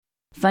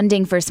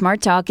Funding for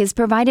Smart Talk is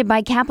provided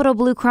by Capital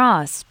Blue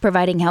Cross,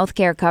 providing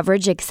healthcare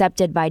coverage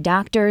accepted by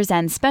doctors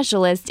and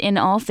specialists in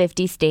all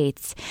 50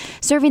 states.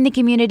 Serving the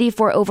community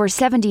for over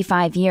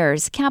 75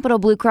 years, Capital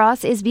Blue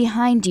Cross is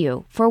behind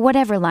you for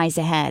whatever lies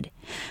ahead.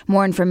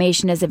 More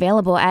information is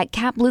available at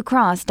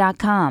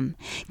capbluecross.com.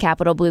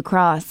 Capital Blue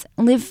Cross.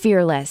 Live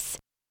fearless.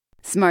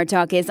 Smart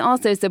Talk is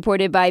also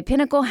supported by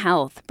Pinnacle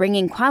Health,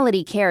 bringing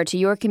quality care to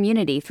your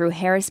community through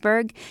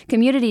Harrisburg,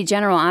 Community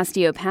General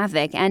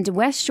Osteopathic, and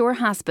West Shore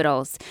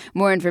Hospitals.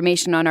 More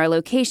information on our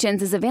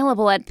locations is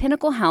available at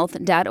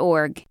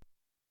pinnaclehealth.org.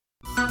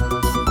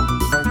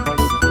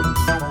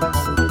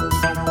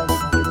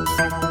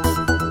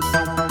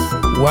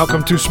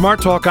 Welcome to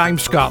Smart Talk. I'm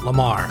Scott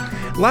Lamar.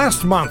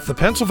 Last month, the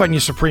Pennsylvania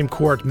Supreme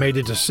Court made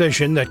a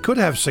decision that could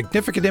have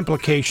significant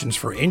implications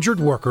for injured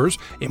workers,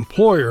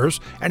 employers,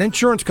 and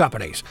insurance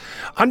companies.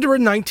 Under a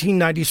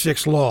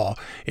 1996 law,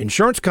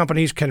 insurance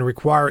companies can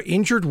require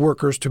injured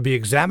workers to be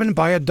examined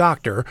by a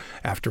doctor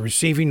after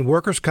receiving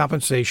workers'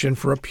 compensation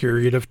for a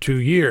period of 2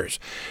 years.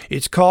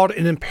 It's called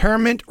an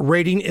impairment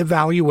rating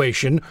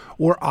evaluation,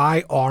 or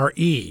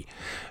IRE.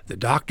 The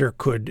doctor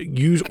could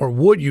use or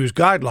would use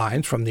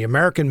guidelines from the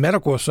American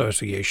Medical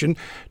Association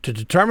to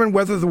determine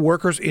whether the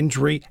worker's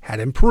injury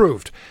had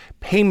improved.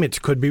 Payments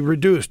could be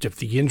reduced if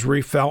the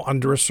injury fell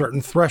under a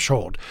certain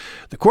threshold.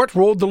 The court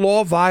ruled the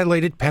law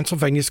violated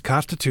Pennsylvania's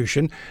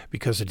Constitution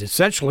because it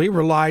essentially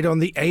relied on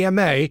the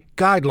AMA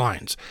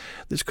guidelines.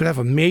 This could have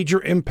a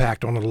major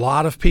impact on a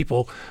lot of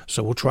people,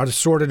 so we'll try to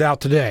sort it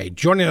out today.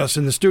 Joining us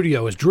in the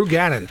studio is Drew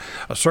Gannon,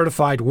 a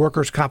certified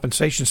workers'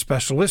 compensation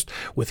specialist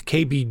with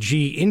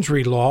KBG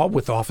Injury Law,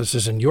 with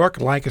offices in York,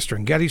 Lancaster,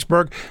 and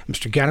Gettysburg.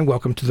 Mr. Gannon,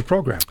 welcome to the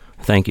program.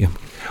 Thank you.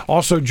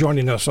 Also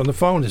joining us on the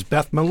phone is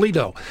Beth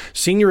Milito,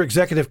 Senior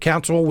Executive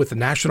Counsel with the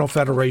National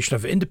Federation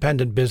of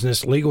Independent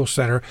Business Legal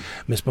Center.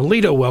 Ms.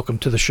 Milito, welcome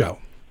to the show.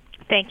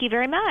 Thank you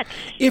very much.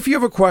 If you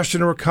have a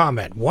question or a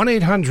comment,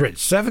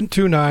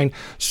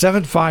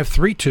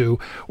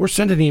 1-800-729-7532 or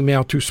send an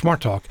email to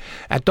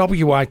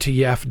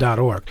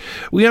smarttalk@witf.org.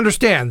 We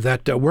understand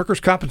that workers'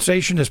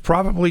 compensation is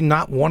probably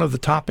not one of the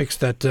topics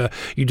that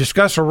you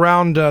discuss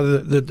around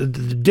the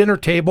dinner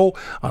table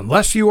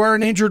unless you are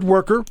an injured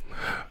worker,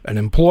 an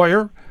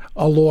employer,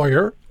 a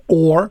lawyer,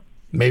 or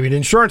maybe an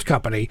insurance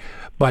company,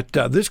 but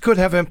this could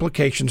have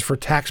implications for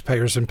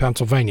taxpayers in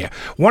Pennsylvania.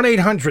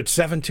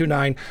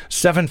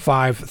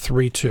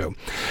 1-800-729-7532. All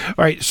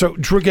right, so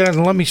Drew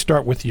Gannon, let me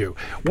start with you.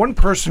 One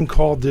person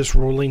called this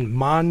ruling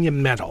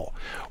monumental.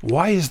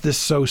 Why is this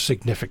so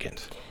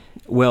significant?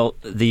 Well,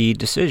 the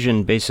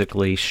decision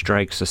basically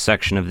strikes a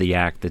section of the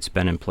Act that's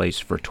been in place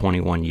for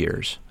 21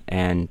 years.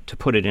 And to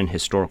put it in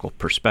historical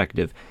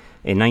perspective,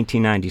 in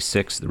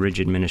 1996, the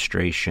Ridge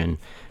administration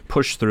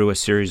pushed through a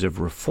series of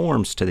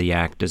reforms to the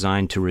Act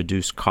designed to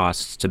reduce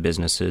costs to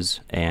businesses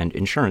and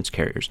insurance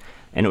carriers,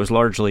 and it was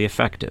largely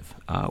effective.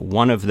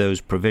 One of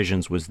those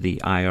provisions was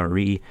the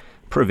IRE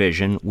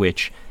provision,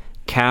 which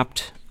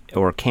capped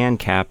or can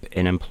cap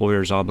an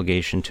employer's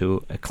obligation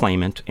to a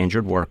claimant,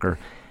 injured worker,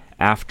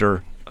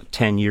 after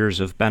 10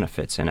 years of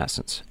benefits, in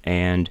essence.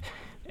 And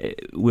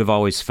we've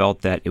always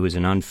felt that it was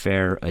an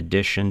unfair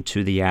addition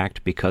to the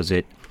Act because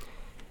it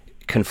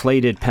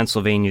conflated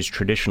Pennsylvania's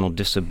traditional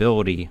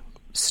disability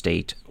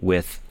state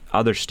with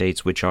other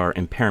states which are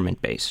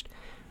impairment-based.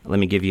 Let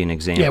me give you an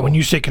example. Yeah, when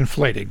you say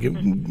conflated,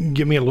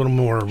 give me a little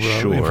more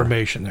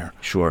information there.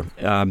 Sure.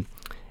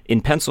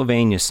 In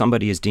Pennsylvania,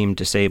 somebody is deemed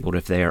disabled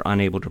if they are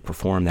unable to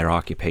perform their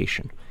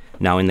occupation.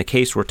 Now, in the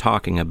case we're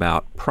talking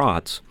about,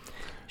 Protz,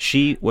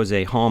 she was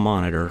a hall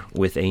monitor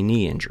with a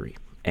knee injury,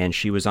 and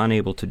she was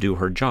unable to do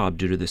her job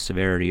due to the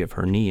severity of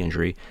her knee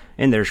injury,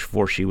 and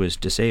therefore she was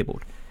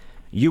disabled.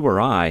 You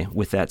or I,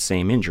 with that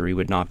same injury,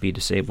 would not be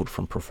disabled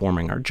from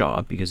performing our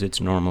job because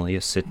it's normally a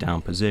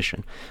sit-down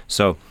position.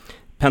 So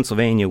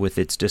Pennsylvania, with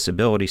its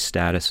disability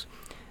status,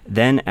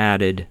 then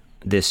added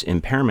this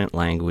impairment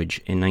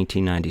language in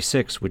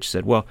 1996, which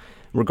said, well,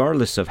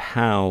 regardless of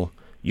how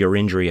your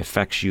injury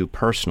affects you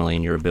personally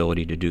and your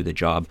ability to do the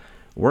job,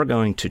 we're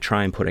going to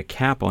try and put a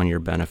cap on your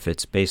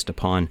benefits based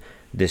upon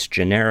this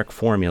generic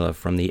formula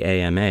from the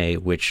AMA,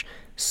 which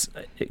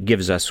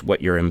gives us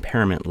what your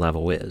impairment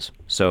level is.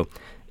 So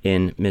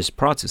in Ms.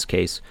 Protz's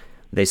case,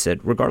 they said,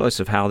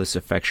 regardless of how this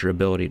affects your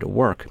ability to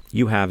work,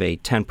 you have a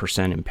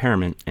 10%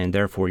 impairment, and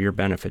therefore your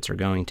benefits are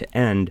going to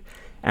end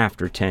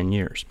after 10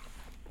 years.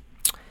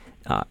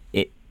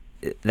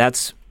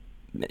 That's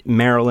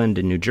Maryland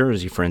and New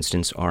Jersey, for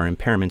instance, are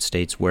impairment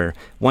states where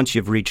once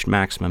you've reached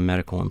maximum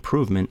medical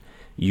improvement,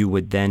 you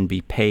would then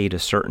be paid a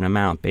certain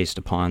amount based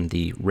upon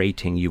the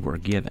rating you were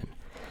given.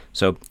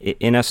 So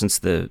in essence,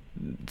 the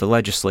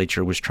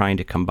legislature was trying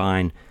to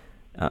combine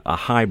a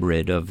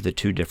hybrid of the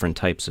two different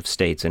types of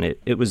states, and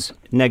it was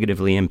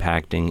negatively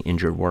impacting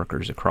injured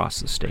workers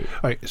across the state.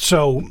 All right,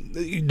 so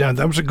now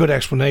that was a good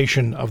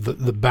explanation of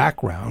the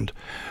background,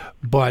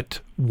 but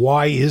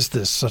why is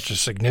this such a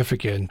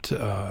significant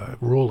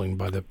ruling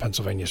by the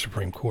Pennsylvania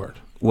Supreme Court?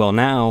 Well,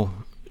 now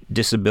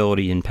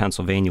disability in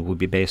Pennsylvania would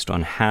be based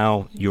on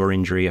how your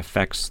injury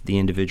affects the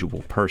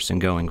individual person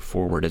going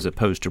forward, as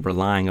opposed to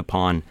relying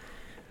upon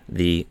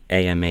the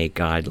AMA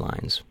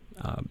guidelines.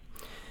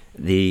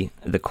 The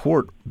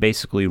court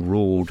basically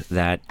ruled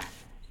that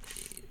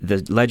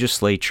the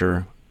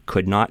legislature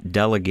could not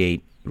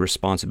delegate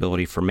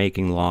responsibility for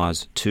making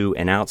laws to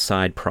an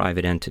outside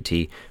private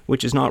entity,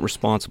 which is not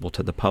responsible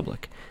to the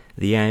public.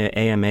 The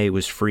AMA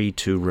was free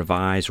to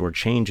revise or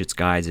change its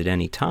guides at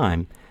any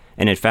time,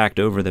 and in fact,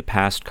 over the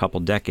past couple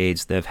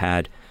decades, they've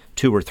had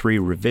 2 or 3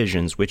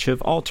 revisions which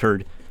have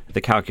altered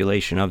the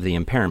calculation of the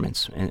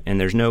impairments, and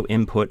there's no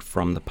input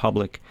from the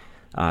public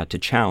to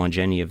challenge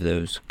any of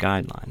those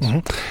guidelines.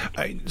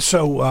 Mm-hmm.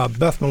 So,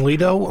 Beth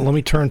Milito, let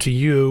me turn to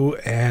you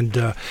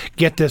and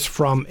get this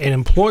from an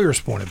employer's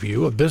point of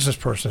view, a business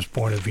person's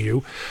point of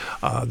view.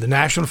 The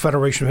National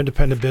Federation of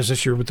Independent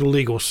Business, you're with the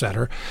Legal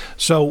Center.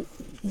 So,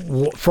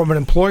 from an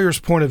employer's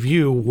point of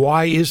view,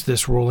 why is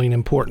this ruling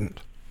important?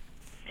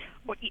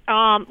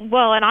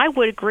 Well, and I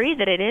would agree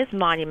that it is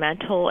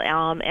monumental,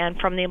 and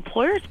from the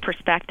employer's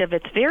perspective,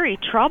 it's very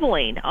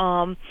troubling.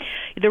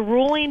 The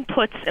ruling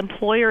puts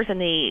employers in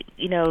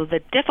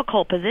the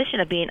difficult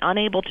position of being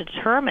unable to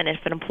determine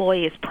if an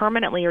employee is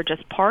permanently or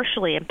just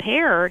partially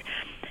impaired,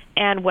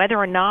 and whether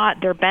or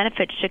not their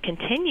benefits should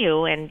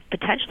continue and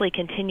potentially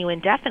continue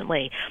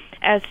indefinitely.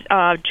 As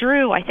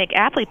Drew, I think,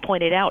 aptly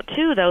pointed out,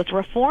 too, those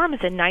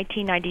reforms in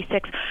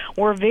 1996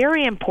 were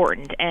very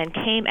important and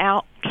came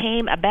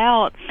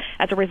about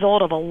as a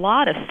result of a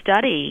lot of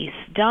studies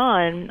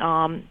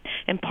done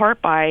in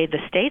part by the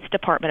state's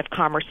Department of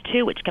Commerce,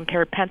 too, which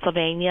compared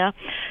Pennsylvania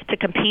to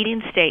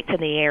competing states in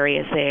the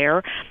areas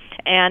there,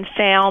 and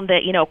found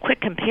that,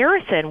 quick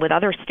comparison with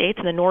other states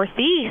in the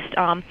Northeast,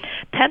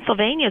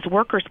 Pennsylvania's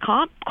workers'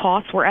 comp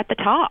costs were at the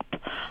top,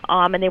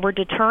 and they were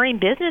deterring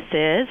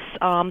businesses,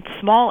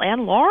 small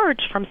and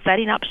large, from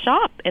setting up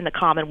shop in the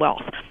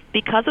Commonwealth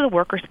because of the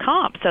workers'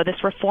 comp. So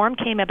this reform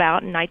came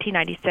about in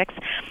 1996,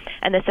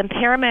 and this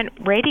impairment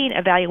rating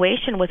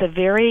evaluation was a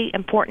very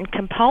important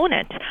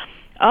component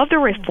of the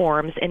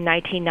reforms in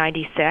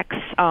 1996,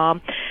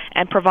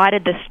 and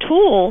provided this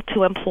tool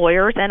to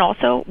employers and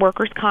also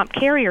workers' comp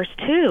carriers,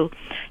 too,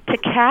 to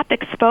cap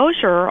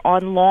exposure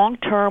on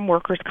long-term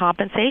workers'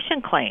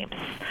 compensation claims.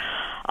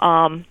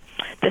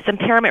 This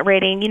impairment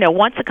rating,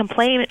 once a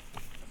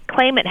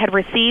claimant had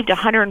received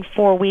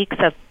 104 weeks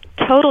of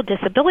total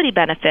disability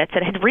benefits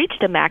and had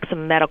reached a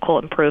maximum medical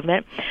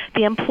improvement,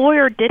 the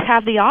employer did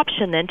have the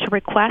option then to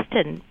request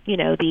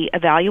the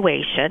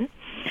evaluation.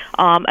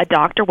 A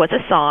doctor was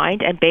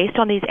assigned, and based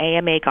on these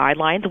AMA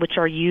guidelines, which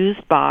are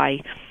used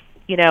by,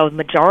 the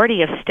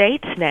majority of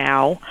states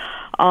now,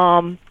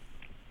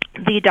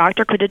 the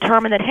doctor could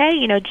determine that,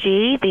 hey,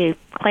 the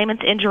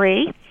claimant's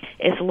injury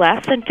is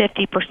less than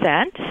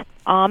 50%,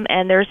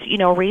 and there's,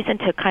 reason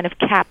to kind of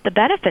cap the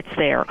benefits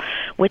there,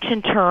 which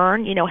in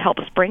turn,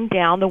 helps bring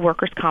down the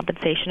workers'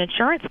 compensation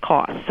insurance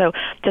costs. So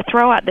to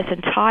throw out this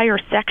entire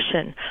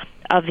section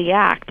of the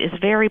Act is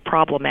very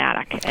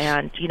problematic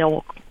and,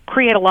 will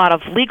create a lot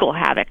of legal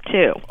havoc,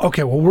 too.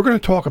 Okay, well, we're going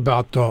to talk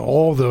about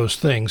all those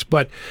things,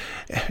 but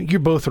you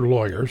both are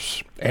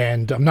lawyers,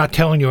 and I'm not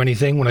telling you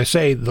anything when I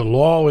say the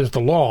law is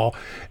the law,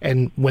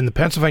 and when the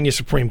Pennsylvania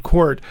Supreme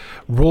Court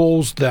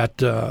rules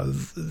that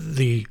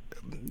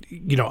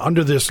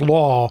under this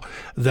law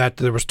that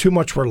there was too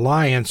much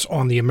reliance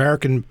on the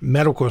American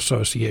Medical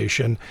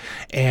Association,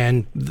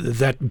 and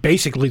that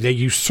basically they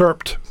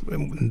usurped,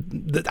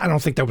 I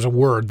don't think that was a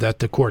word that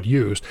the court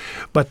used,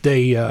 but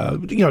they,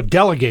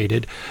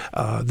 delegated,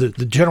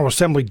 the General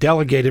Assembly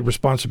delegated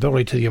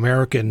responsibility to the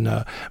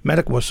American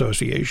Medical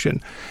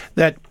Association,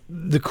 that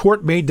the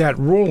court made that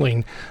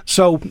ruling.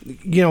 So,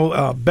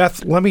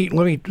 Beth, let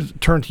me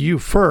turn to you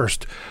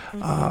first.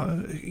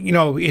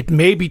 It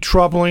may be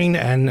troubling,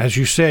 and as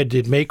you said,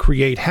 it may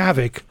create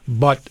havoc,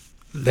 but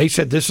they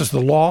said this is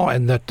the law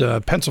and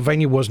that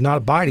Pennsylvania was not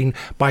abiding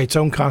by its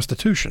own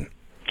Constitution.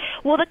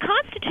 Well, the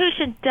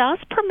Constitution does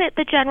permit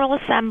the General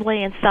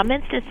Assembly in some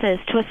instances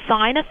to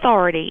assign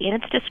authority in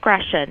its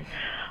discretion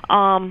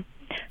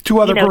to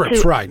other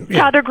groups, right?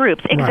 To other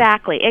groups,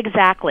 exactly.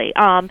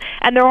 And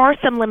there are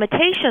some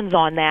limitations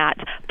on that,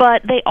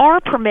 but they are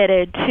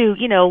permitted to,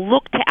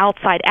 look to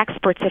outside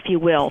experts, if you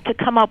will, to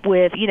come up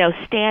with,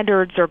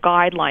 standards or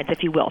guidelines,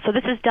 if you will. So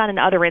this is done in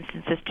other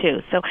instances,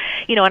 too. So,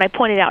 and I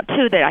pointed out,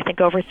 too, that I think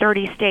over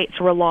 30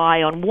 states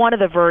rely on one of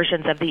the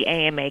versions of the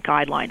AMA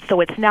guidelines. So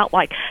it's not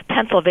like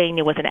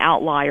Pennsylvania was an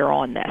outlier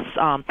on this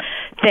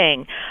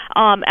thing.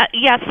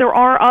 Yes, there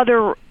are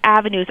other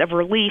avenues of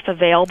relief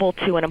available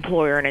to an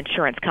employer and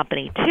insurance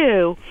company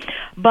too,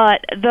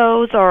 but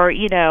those are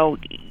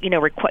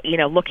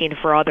looking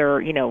for other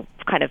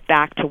kind of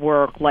back to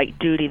work, light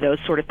duty, those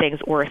sort of things,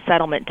 or a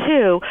settlement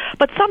too.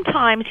 But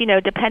sometimes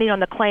depending on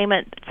the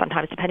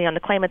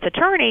claimant's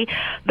attorney,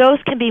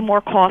 those can be more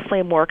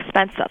costly and more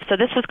expensive. So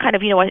this was kind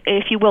of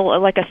if you will,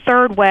 like a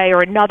third way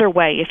or another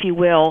way, if you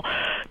will,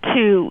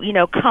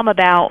 to come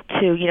about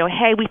to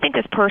hey, we think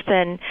this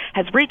person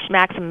has reached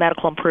maximum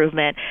medical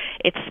improvement.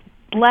 It's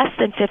less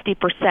than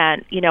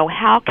 50%,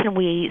 how can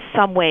we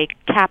some way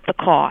cap the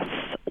costs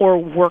or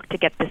work to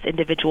get this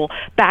individual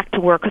back to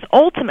work? Because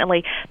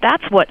ultimately,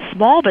 that's what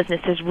small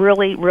businesses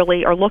really,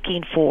 really are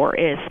looking for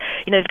is,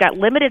 they've got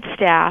limited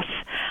staff,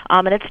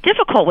 and it's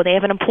difficult when they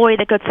have an employee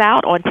that gets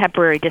out on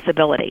temporary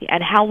disability.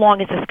 And how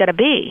long is this going to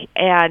be?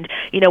 And,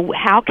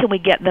 how can we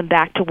get them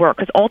back to work?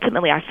 Because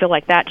ultimately, I feel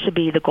like that should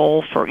be the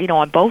goal for,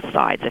 on both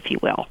sides, if you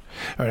will. All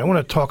right, I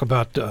want to talk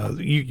about,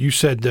 you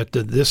said that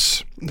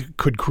this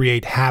could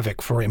create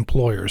havoc for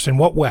employers. In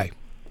what way?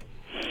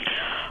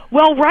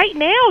 Well, right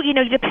now,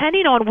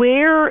 depending on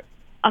where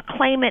a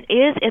claimant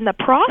is in the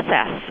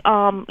process,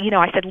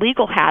 I said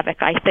legal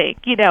havoc, I think.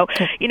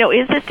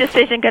 Is this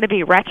decision going to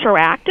be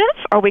retroactive?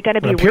 Are we going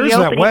to be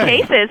reopening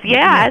cases?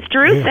 Yeah, as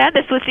Drew said,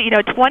 this was,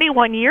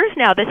 21 years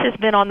now this has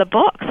been on the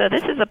book. So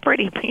this is a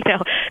pretty,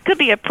 could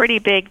be a pretty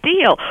big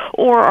deal.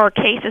 Or are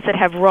cases that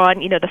have run,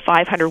 the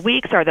 500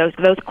 weeks, are those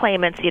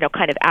claimants,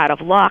 kind of out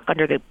of luck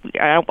under the,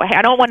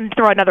 I don't want to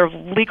throw another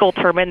legal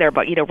term in there,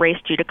 but, res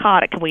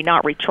judicata, can we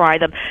not retry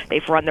them?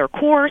 They've run their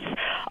course.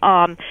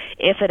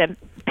 If an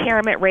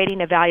impairment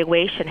rating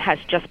evaluation has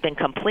just been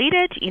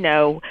completed,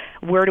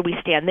 where do we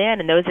stand then?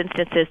 In those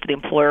instances, the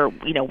employer,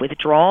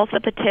 withdraws the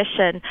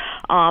petition.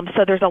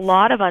 So there's a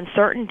lot of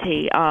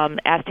uncertainty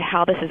as to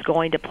how this is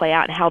going to play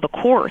out and how the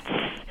courts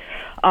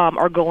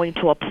are going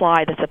to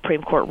apply the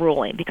Supreme Court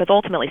ruling, because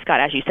ultimately, Scott,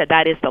 as you said,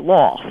 that is the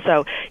law.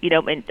 So,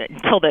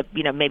 until the,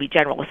 maybe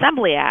General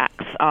Assembly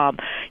acts,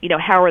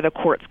 how are the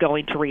courts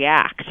going to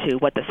react to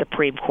what the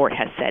Supreme Court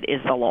has said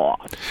is the law?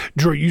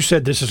 Drew, you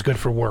said this is good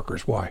for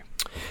workers. Why?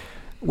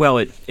 Well,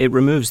 it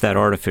removes that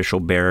artificial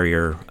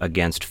barrier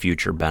against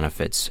future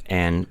benefits.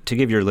 And to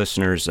give your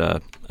listeners a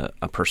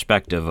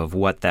perspective of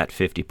what that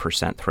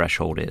 50%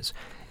 threshold is.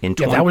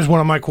 That was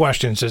one of my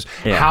questions, is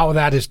how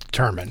that is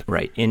determined.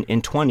 Right.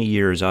 In 20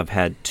 years, I've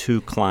had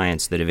 2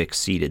 clients that have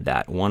exceeded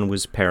that. One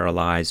was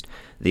paralyzed.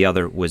 The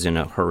other was in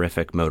a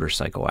horrific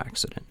motorcycle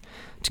accident.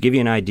 To give you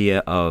an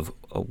idea of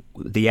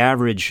the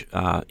average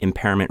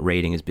impairment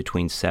rating is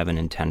between 7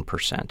 and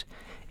 10%.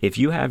 If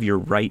you have your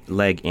right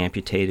leg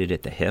amputated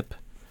at the hip,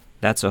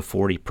 that's a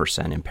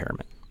 40%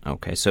 impairment.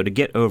 Okay, so to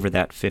get over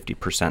that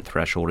 50%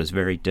 threshold is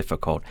very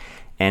difficult,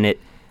 and it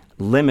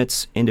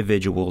limits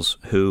individuals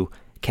who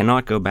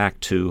cannot go back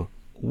to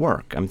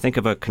work. Think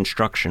of a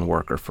construction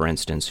worker, for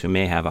instance, who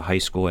may have a high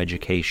school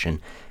education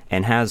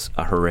and has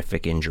a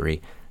horrific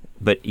injury,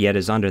 but yet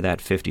is under that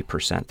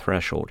 50%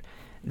 threshold.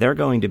 They're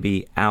going to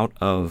be out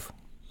of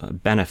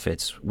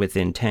benefits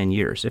within 10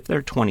 years. If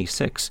they're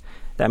 26,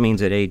 that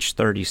means at age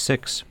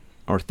 36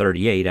 or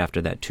 38,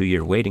 after that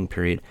 2-year waiting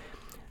period,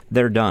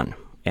 they're done.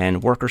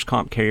 And workers'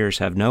 comp carriers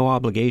have no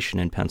obligation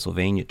in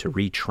Pennsylvania to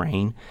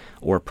retrain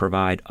or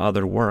provide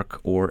other work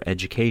or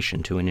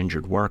education to an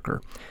injured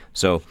worker.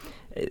 So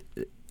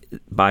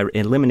by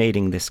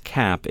eliminating this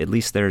cap, at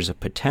least there's a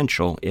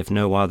potential, if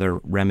no other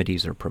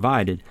remedies are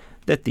provided,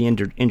 that the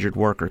injured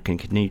worker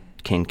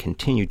can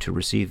continue to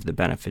receive the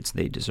benefits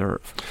they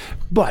deserve.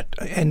 But,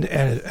 and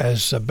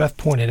as Beth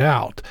pointed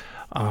out,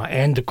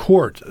 and the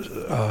court,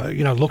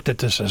 looked at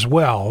this as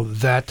well,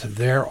 that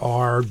there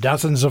are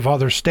dozens of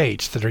other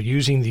states that are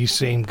using these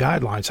same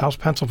guidelines. How's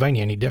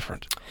Pennsylvania any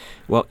different?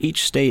 Well,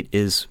 each state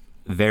is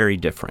very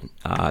different.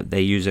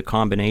 They use a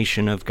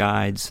combination of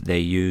guides. They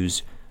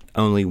use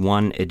only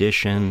one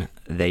edition.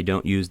 They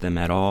don't use them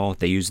at all.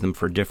 They use them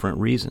for different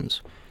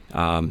reasons.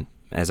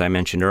 As I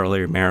mentioned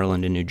earlier,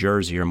 Maryland and New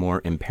Jersey are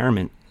more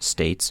impairment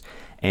states,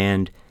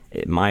 and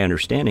my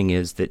understanding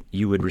is that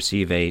you would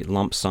receive a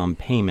lump sum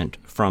payment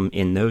from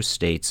in those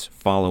states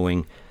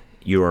following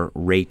your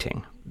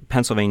rating.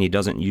 Pennsylvania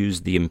doesn't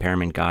use the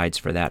impairment guides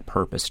for that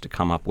purpose, to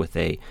come up with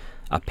a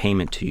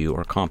payment to you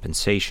or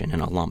compensation in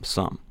a lump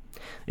sum.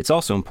 It's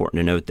also important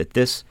to note that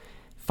this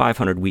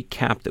 500-week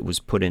cap that was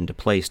put into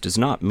place does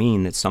not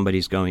mean that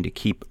somebody's going to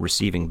keep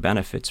receiving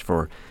benefits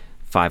for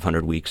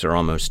 500 weeks or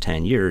almost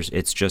 10 years.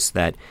 It's just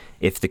that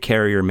if the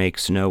carrier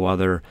makes no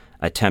other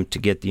attempt to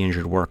get the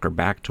injured worker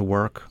back to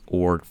work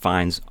or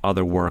finds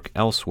other work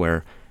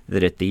elsewhere,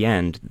 that at the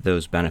end,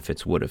 those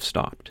benefits would have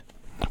stopped.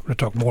 We're going to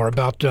talk more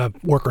about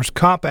workers'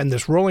 comp and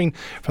this ruling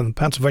from the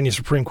Pennsylvania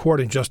Supreme Court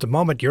in just a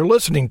moment. You're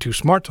listening to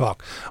Smart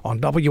Talk on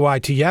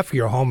WITF,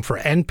 your home for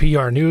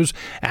NPR News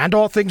and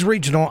all things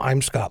regional.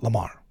 I'm Scott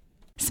Lamar.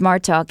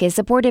 Smart Talk is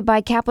supported by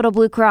Capital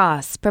Blue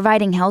Cross,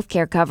 providing health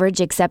care coverage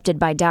accepted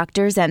by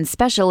doctors and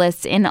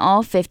specialists in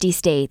all 50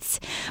 states.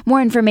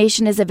 More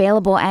information is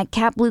available at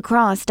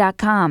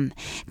capbluecross.com.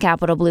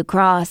 Capital Blue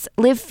Cross,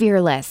 live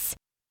fearless.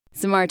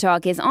 Smart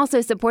Talk is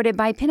also supported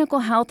by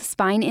Pinnacle Health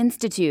Spine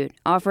Institute,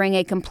 offering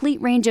a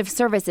complete range of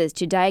services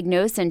to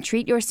diagnose and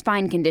treat your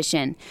spine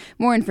condition.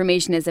 More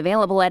information is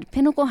available at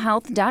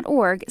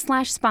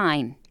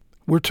pinnaclehealth.org/spine.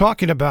 We're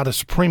talking about a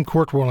Supreme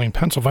Court ruling,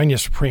 Pennsylvania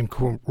Supreme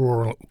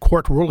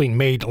Court ruling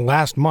made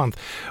last month,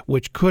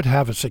 which could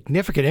have a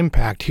significant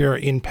impact here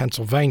in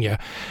Pennsylvania.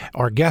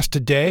 Our guest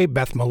today,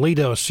 Beth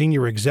Milito,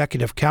 Senior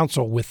Executive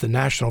Counsel with the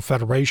National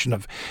Federation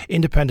of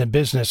Independent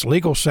Business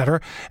Legal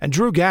Center, and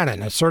Drew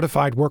Gannon, a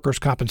certified workers'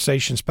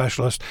 compensation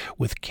specialist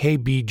with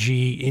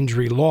KBG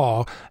Injury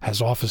Law,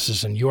 has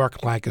offices in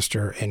York,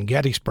 Lancaster, and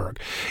Gettysburg.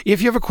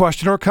 If you have a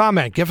question or a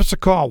comment, give us a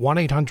call,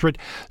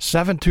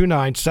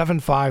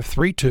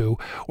 1-800-729-7532.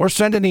 Or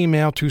send an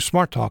email to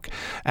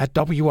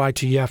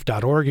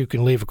smarttalk@witf.org. You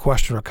can leave a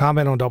question or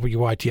comment on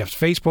WITF's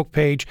Facebook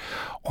page.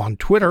 On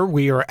Twitter,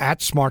 we are at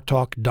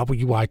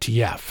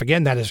SmartTalkWITF.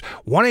 Again, that is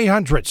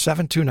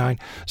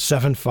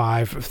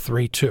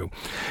 1-800-729-7532.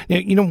 Now,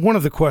 you know, one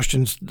of the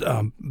questions,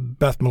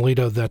 Beth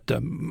Milito,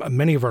 that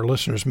many of our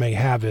listeners may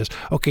have is,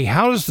 okay,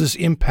 how does this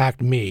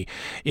impact me?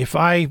 If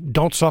I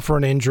don't suffer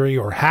an injury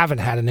or haven't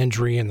had an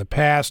injury in the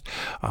past,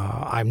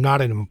 I'm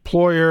not an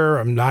employer,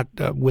 I'm not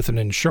with an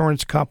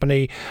insurance company,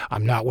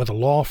 I'm not with a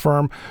law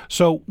firm.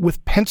 So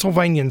with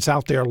Pennsylvanians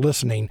out there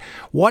listening,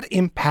 what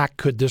impact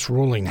could this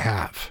ruling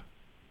have?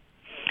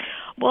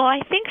 Well,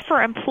 I think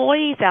for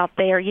employees out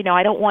there, you know,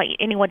 I don't want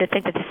anyone to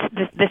think that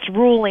this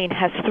ruling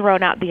has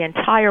thrown out the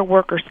entire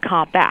Workers'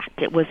 Comp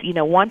Act. It was, you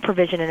know, one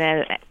provision in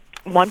it,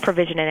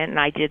 and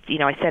I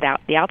said at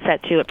the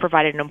outset too, it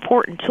provided an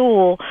important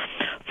tool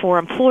for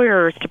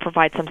employers to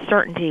provide some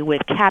certainty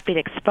with capping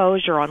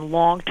exposure on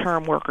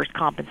long-term workers'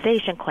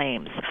 compensation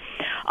claims.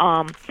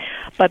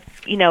 But,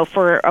 you know,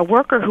 for a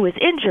worker who is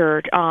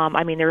injured,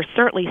 there's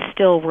certainly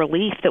still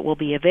relief that will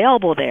be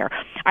available there.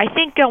 I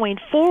think going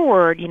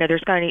forward, you know,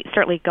 there's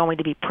certainly going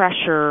to be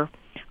pressure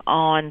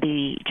on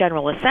the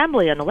General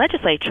Assembly, on the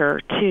legislature,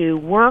 to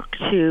work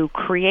to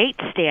create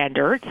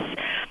standards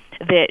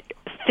that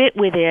fit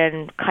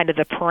within kind of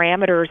the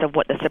parameters of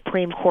what the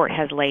Supreme Court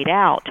has laid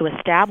out to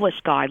establish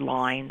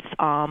guidelines.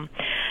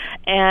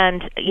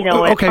 And, you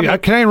know... Okay,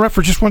 can I interrupt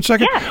for just 1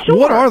 second? Yeah, sure.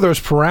 What are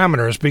those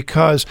parameters?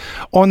 Because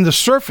on the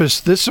surface,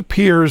 this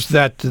appears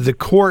that the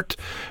court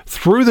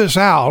threw this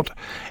out,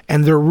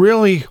 and there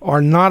really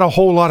are not a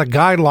whole lot of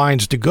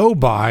guidelines to go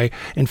by.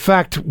 In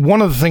fact,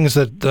 one of the things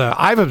that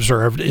I've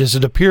observed is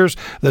it appears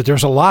that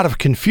there's a lot of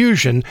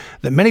confusion,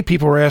 that many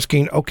people are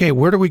asking, okay,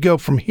 where do we go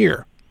from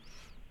here?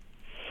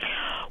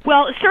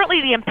 Well,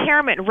 certainly the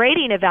impairment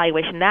rating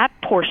evaluation, that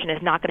portion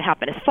is not going to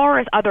happen. As far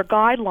as other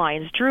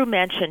guidelines, Drew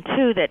mentioned,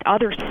 too, that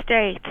other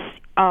states,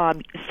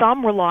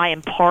 some rely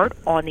in part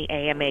on the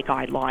AMA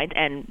guidelines,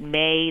 and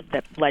the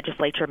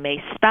legislature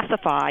may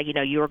specify, you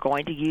know, you are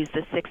going to use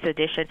the 6th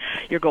edition,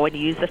 you're going to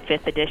use the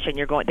 5th edition,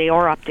 they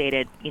are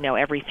updated, you know,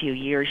 every few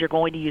years, you're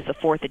going to use the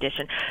 4th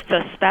edition.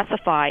 So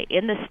specify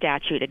in the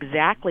statute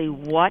exactly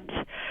what,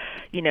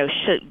 you know,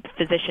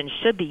 physicians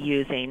should be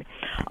using.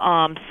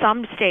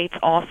 Some states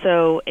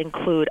also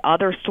include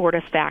other sort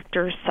of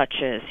factors,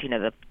 such as, you know,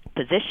 the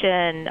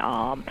position,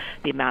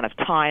 the amount of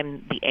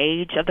time, the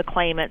age of the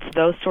claimants,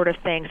 those sort of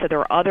things. So there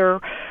are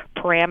other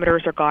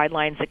parameters or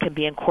guidelines that can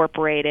be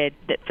incorporated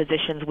that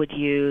physicians would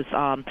use.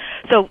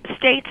 So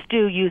states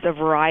do use a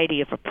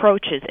variety of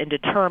approaches in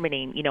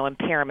determining, you know,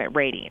 impairment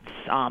ratings.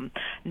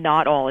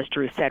 Not all, as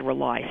Drew said,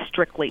 rely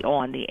strictly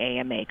on the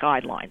AMA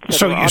guidelines.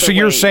 So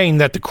you're saying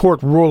that the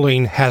court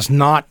ruling has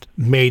not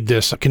made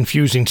this a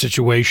confusing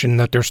situation,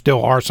 that there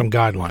still are some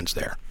guidelines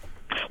there?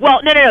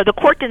 Well, no. The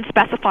court didn't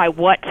specify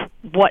what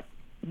the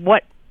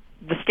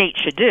state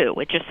should do.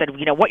 It just said,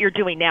 you know, what you're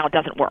doing now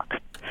doesn't work.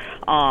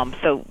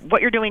 So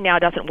what you're doing now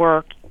doesn't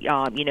work. You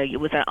know, it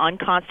was an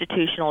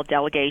unconstitutional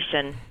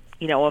delegation,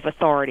 you know, of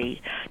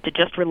authority to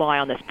just rely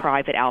on this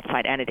private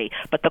outside entity.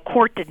 But the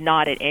court did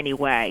not in any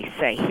way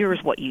say,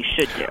 here's what you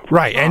should do.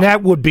 Right, and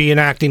that would be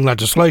enacting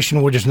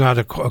legislation, which is not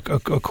a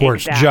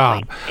court's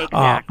job.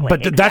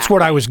 Exactly. That's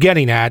what I was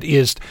getting at,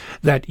 is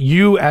that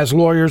you as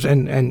lawyers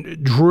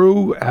and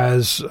Drew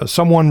as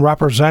someone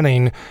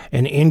representing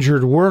an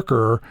injured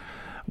worker,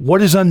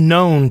 what is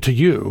unknown to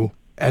you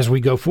as we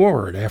go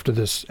forward after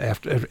this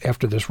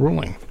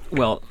ruling?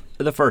 Well,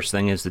 the first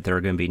thing is that there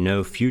are going to be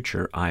no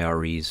future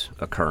IREs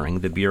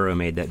occurring. The Bureau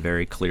made that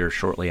very clear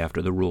shortly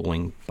after the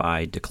ruling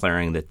by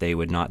declaring that they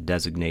would not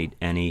designate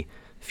any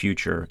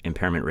future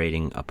impairment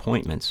rating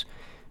appointments.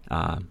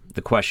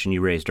 The question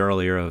you raised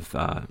earlier of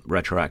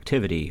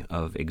retroactivity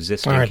of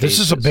existing cases. This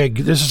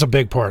is a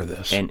big part of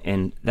this.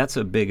 And that's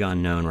a big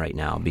unknown right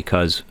now,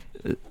 because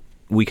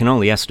we can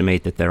only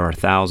estimate that there are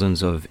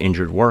thousands of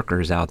injured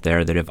workers out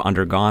there that have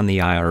undergone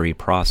the IRE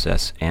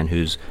process and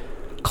whose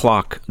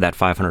clock, that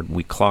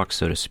 500-week clock,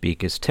 so to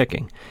speak, is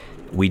ticking.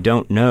 We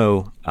don't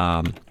know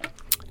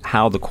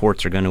how the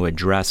courts are going to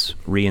address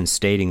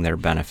reinstating their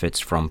benefits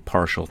from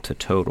partial to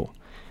total.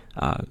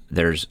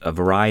 There's a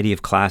variety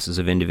of classes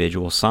of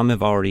individuals. Some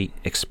have already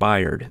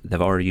expired.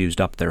 They've already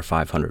used up their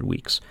 500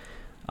 weeks.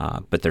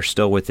 But they're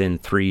still within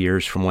 3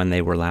 years from when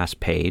they were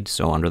last paid,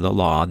 so under the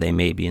law, they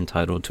may be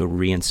entitled to a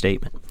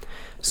reinstatement.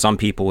 Some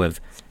people have,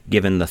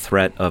 given the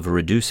threat of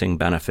reducing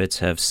benefits,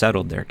 have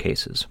settled their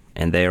cases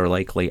and they are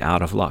likely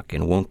out of luck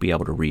and won't be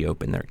able to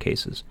reopen their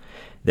cases.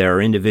 There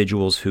are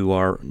individuals who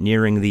are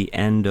nearing the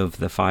end of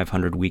the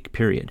 500-week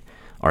period.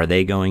 Are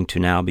they going to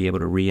now be able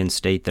to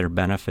reinstate their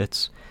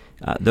benefits?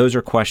 Those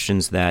are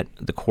questions that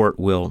the court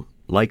will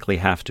likely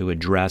have to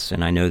address,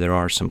 and I know there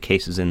are some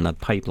cases in the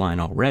pipeline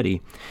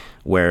already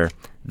where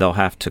they'll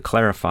have to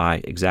clarify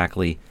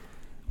exactly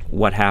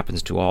what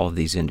happens to all of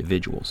these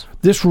individuals.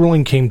 This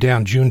ruling came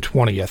down June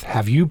 20th.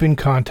 Have you been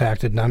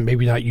contacted,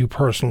 maybe not you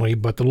personally,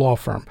 but the law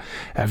firm,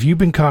 have you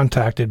been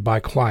contacted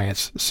by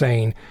clients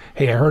saying,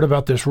 hey, I heard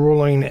about this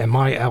ruling, am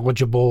I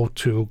eligible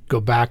to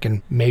go back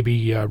and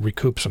maybe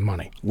recoup some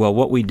money? Well,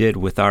 what we did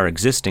with our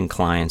existing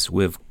clients,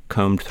 we've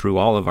combed through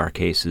all of our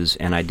cases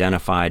and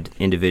identified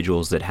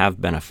individuals that have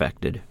been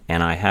affected,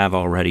 and I have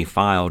already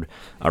filed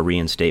a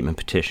reinstatement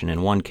petition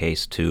in one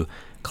case to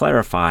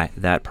clarify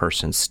that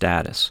person's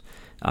status.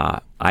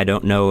 I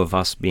don't know of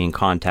us being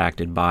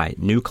contacted by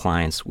new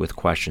clients with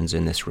questions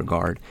in this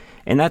regard.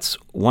 And that's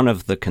one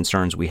of the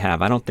concerns we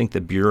have. I don't think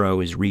the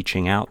Bureau is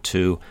reaching out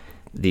to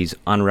these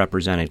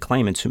unrepresented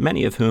claimants,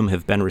 many of whom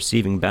have been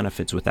receiving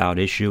benefits without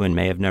issue and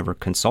may have never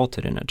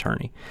consulted an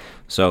attorney.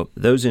 So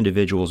those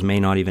individuals may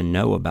not even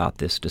know about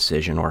this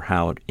decision or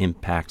how it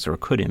impacts or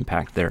could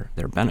impact their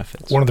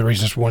benefits. One of the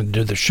reasons we wanted to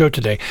do the show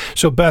today.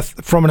 So,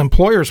 Beth, from an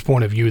employer's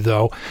point of view,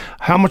 though,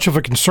 how much of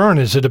a concern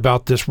is it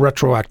about this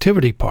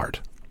retroactivity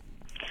part?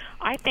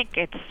 I think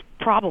it's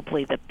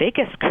probably the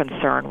biggest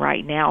concern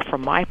right now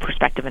from my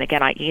perspective. And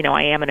again, I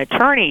am an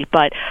attorney,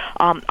 but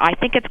I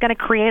think it's going to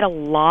create a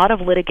lot of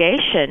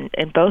litigation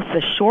in both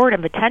the short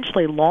and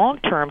potentially long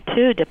term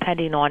too,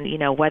 depending on,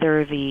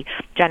 whether the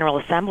General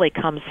Assembly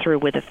comes through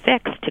with a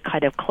fix to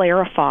kind of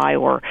clarify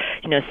or,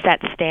 set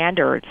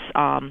standards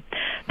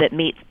that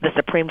meet the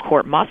Supreme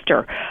Court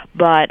muster.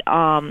 But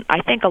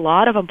I think a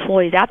lot of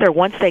employees out there,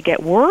 once they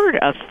get word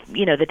of,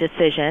 the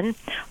decision,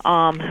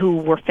 who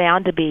were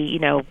found to be,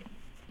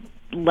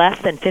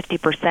 less than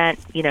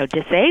 50%,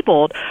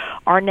 disabled,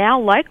 are now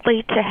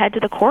likely to head to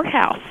the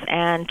courthouse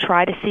and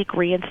try to seek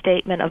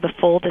reinstatement of the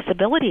full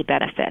disability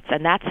benefits.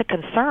 And that's a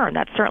concern.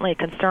 That's certainly a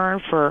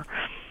concern for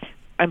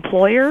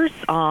employers,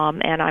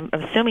 and I'm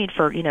assuming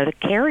for, the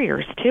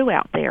carriers too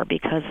out there,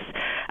 because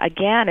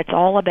again, it's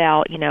all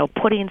about,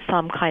 putting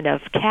some kind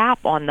of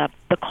cap on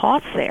the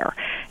costs there.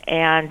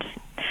 And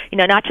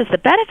not just the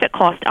benefit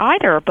cost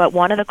either, but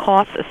one of the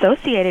costs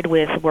associated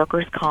with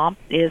workers' comp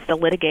is the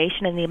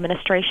litigation and the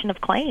administration of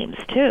claims,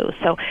 too.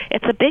 So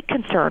it's a big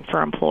concern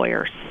for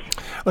employers.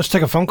 Let's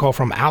take a phone call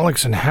from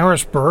Alex in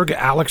Harrisburg.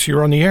 Alex,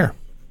 you're on the air.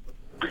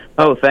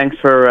 Oh, thanks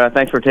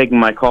for taking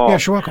my call.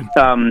 Yes, you're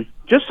welcome.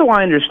 Just so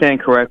I understand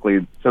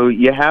correctly, so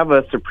you have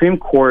a Supreme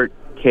Court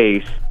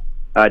case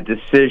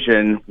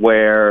decision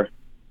where,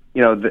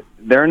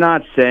 they're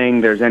not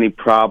saying there's any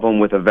problem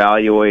with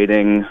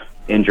evaluating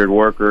injured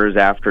workers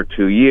after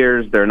 2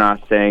 years. They're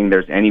not saying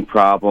there's any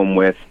problem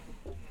with,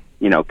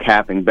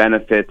 capping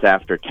benefits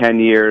after 10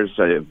 years.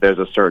 If there's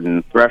a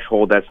certain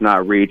threshold that's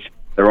not reached.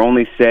 They're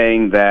only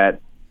saying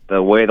that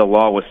the way the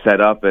law was set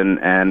up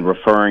and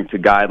referring to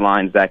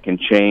guidelines that can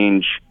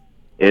change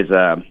is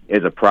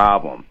a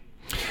problem.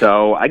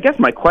 So I guess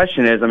my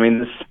question is,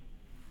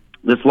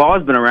 this law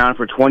has been around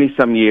for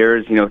 20-some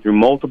years, through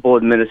multiple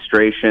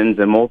administrations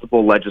and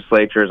multiple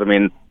legislatures.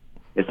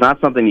 It's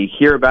not something you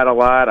hear about a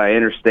lot. I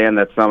understand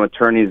that some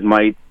attorneys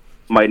might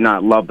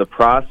not love the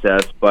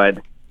process, but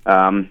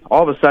all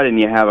of a sudden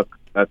you have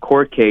a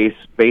court case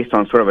based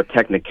on sort of a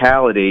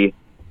technicality,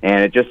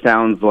 and it just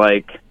sounds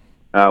like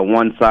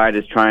one side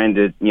is trying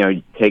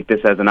to take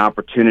this as an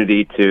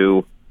opportunity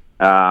to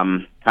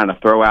kind of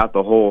throw out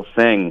the whole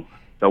thing.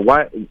 So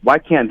why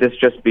can't this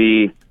just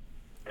be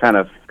kind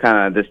of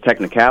this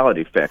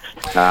technicality fixed?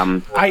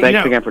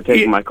 Thanks again for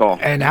taking my call.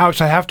 And Alex,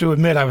 I have to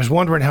admit, I was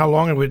wondering how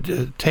long it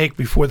would take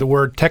before the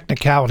word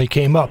technicality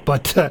came up,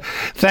 but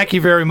thank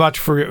you very much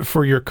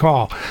for your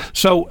call.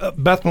 So,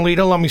 Beth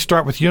Milito, let me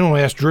start with you, and I'll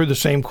ask Drew the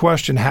same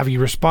question. Have you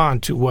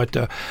respond to what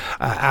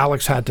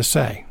Alex had to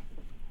say?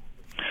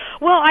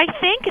 Well, I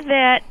think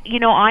that,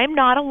 I'm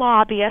not a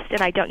lobbyist,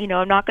 and I don't,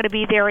 I'm not going to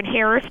be there in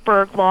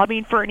Harrisburg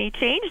lobbying for any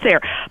change there.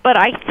 But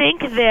I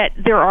think that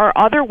there are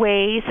other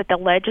ways that the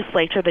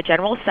legislature, the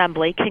General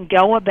Assembly, can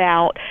go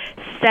about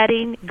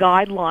setting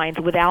guidelines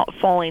without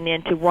falling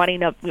into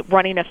running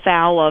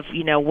afoul of,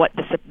 what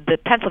the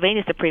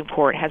Pennsylvania Supreme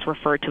Court has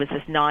referred to as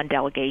this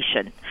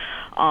non-delegation.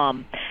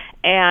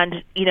 And,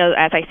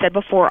 as I said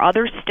before,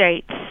 other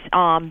states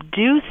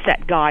do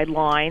set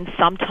guidelines,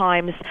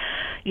 sometimes,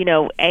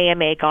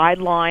 AMA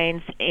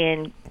guidelines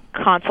in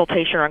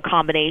consultation or in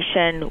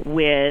combination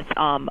with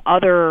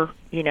other,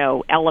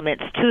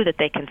 elements, too, that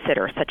they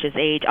consider, such as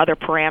age, other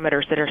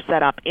parameters that are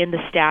set up in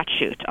the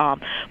statute,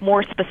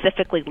 more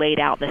specifically laid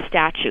out in the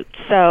statute.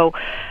 So,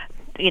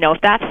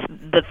 if that's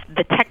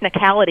the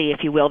technicality,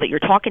 if you will, that you're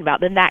talking about,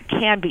 then that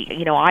can be,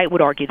 I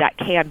would argue that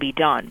can be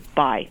done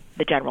by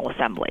the General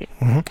Assembly.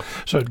 Mm-hmm.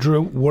 So,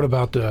 Drew, what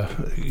about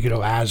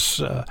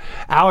as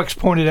Alex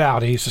pointed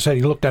out, he said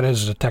he looked at it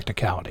as a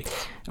technicality.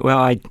 Well,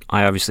 I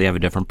obviously have a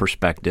different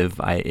perspective.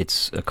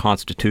 It's a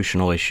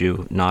constitutional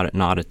issue, not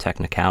a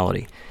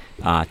technicality.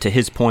 To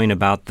his point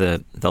about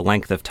the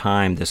length of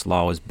time this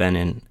law has been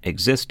in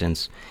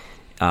existence,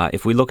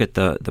 if we look at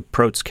the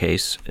Protz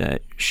case,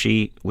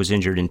 she was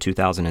injured in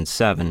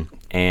 2007,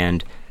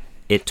 and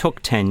it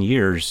took 10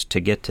 years to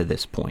get to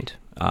this point.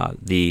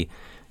 The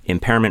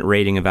impairment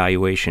rating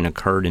evaluation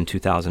occurred in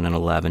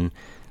 2011.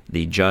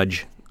 The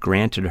judge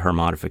granted her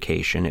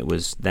modification. It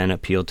was then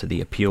appealed to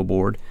the appeal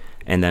board,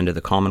 and then to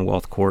the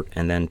Commonwealth Court,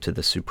 and then to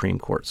the Supreme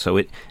Court. So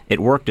it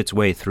worked its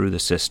way through the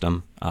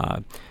system.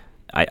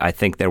 I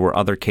think there were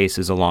other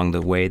cases along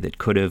the way that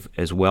could have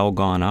as well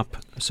gone up,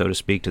 so to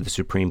speak, to the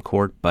Supreme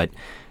Court, but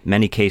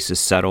many cases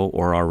settle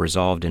or are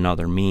resolved in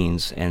other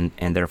means, and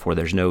therefore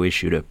there's no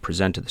issue to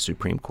present to the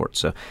Supreme Court.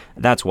 So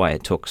that's why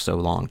it took so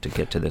long to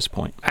get to this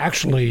point.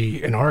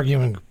 Actually, an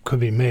argument could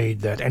be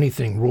made that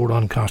anything ruled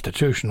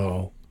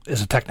unconstitutional is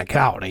a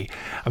technicality.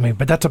 I mean,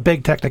 but that's a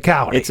big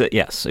technicality.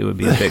 Yes, it would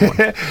be a big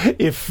one.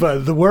 If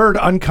the word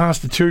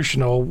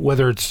unconstitutional,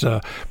 whether it's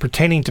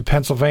pertaining to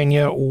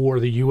Pennsylvania or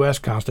the U.S.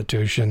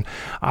 Constitution,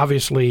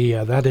 obviously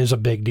that is a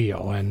big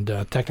deal, and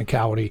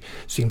technicality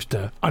seems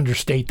to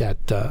understate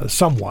that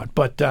somewhat.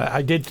 But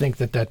I did think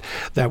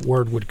that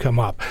word would come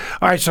up.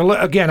 All right, so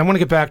again, I want to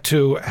get back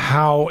to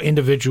how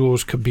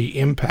individuals could be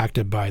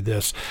impacted by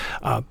this.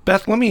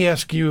 Beth, let me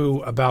ask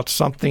you about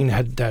something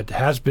that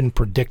has been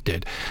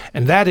predicted,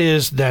 and that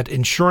is that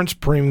insurance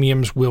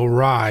premiums will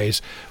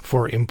rise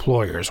for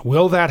employers.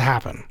 Will that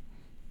happen?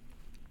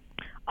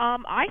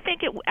 I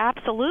think it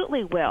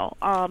absolutely will.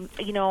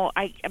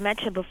 I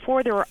mentioned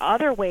before there are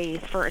other ways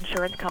for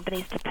insurance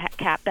companies to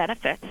cap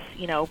benefits,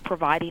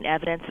 providing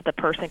evidence that the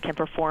person can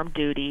perform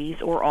duties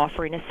or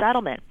offering a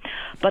settlement.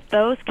 But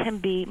those can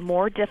be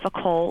more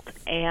difficult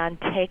and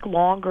take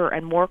longer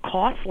and more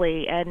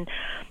costly and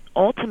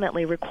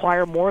ultimately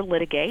require more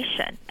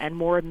litigation and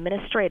more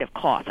administrative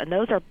costs, and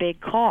those are big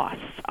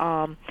costs.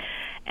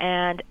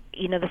 And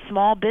the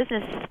small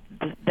business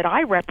that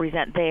I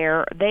represent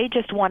there, they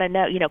just want to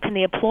know, can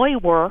the employee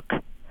work?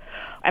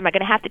 Am I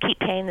going to have to keep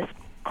paying this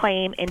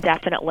claim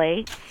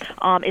indefinitely?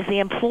 Is the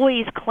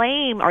employee's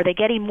claim, are they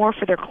getting more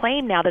for their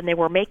claim now than they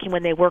were making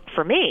when they worked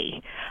for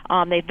me?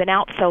 They've been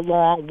out so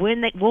long.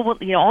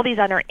 All these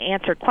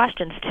unanswered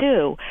questions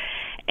too.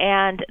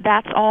 And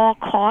that's all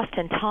cost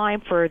and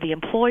time for the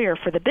employer,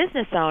 for the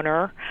business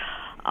owner.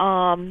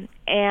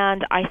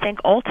 And I think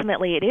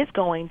ultimately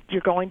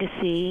you're going to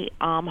see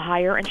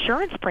higher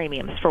insurance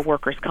premiums for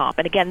workers' comp.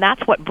 And again,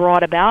 that's what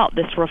brought about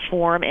this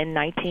reform in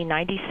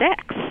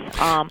 1996.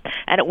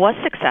 And it was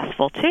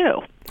successful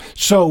too.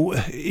 So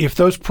if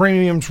those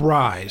premiums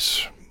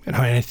rise, and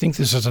I think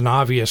this is an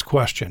obvious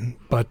question,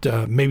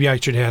 but maybe I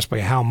should ask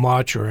by how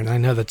much, and I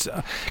know that's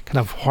kind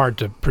of hard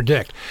to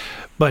predict,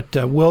 but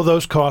will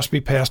those costs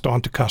be passed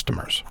on to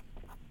customers?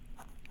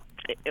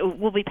 It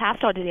will be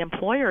passed on to the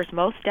employers,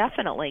 most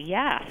definitely,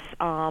 yes.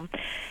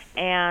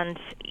 And,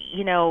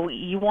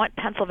 you want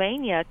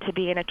Pennsylvania to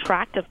be an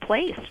attractive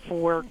place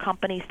for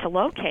companies to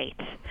locate.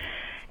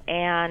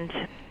 And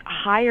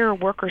higher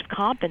workers'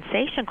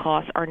 compensation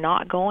costs are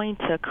not going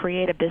to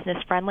create a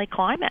business-friendly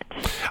climate.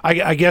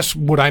 I guess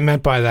what I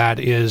meant by that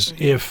is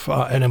if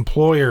an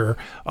employer,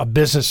 a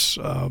business,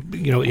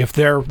 if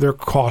their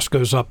cost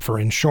goes up for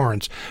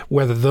insurance,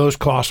 whether those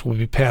costs will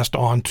be passed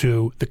on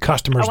to the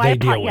customers they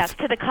deal with. Yes,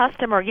 to the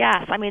customer,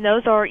 yes. I mean,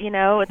 those are,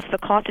 it's the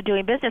cost of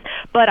doing business.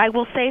 But I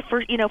will say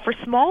for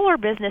smaller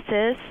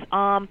businesses,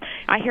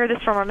 I hear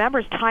this from our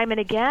members time and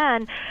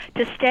again,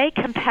 to stay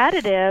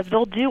competitive,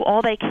 they'll do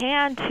all they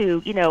can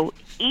to,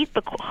 eat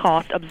the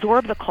cost,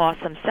 absorb the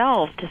cost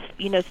themselves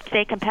to,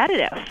 stay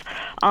competitive.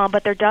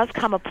 But there does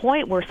come a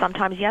point where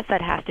sometimes, yes,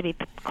 that has to be,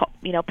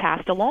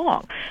 passed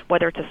along,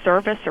 whether it's a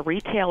service, a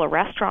retail, a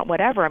restaurant,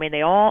 whatever. I mean,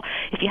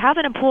 if you have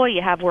an employee,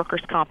 you have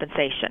workers'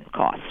 compensation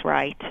costs,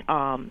 right?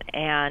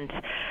 And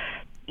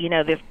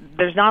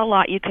there's not a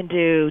lot you can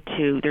do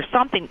there's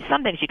some things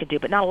you can do,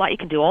 but not a lot you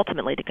can do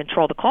ultimately to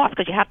control the cost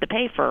because you have to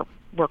pay for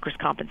workers'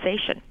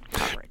 compensation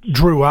coverage.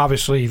 Drew,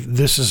 obviously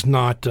this is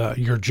not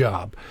your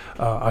job,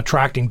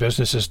 attracting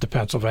businesses to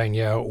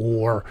Pennsylvania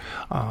or,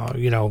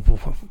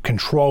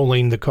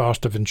 controlling the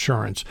cost of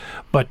insurance.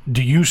 But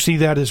do you see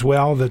that as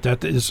well,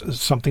 that is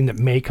something that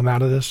may come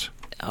out of this?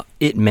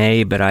 It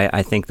may, but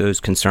I think those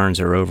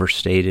concerns are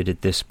overstated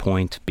at this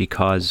point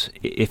because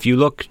if you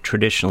look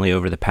traditionally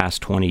over the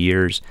past 20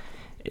 years,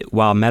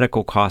 while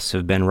medical costs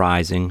have been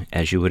rising,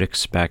 as you would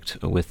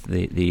expect with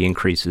the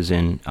increases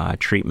in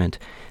treatment,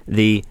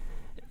 the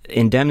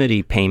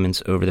indemnity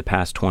payments over the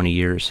past 20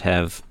 years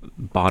have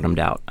bottomed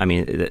out. I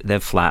mean,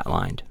 they've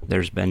flatlined.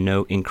 There's been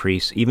no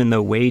increase, even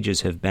though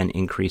wages have been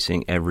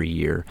increasing every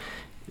year.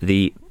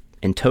 The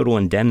total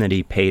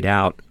indemnity paid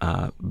out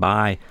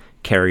by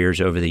carriers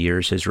over the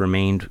years has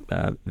remained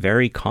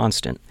very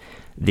constant.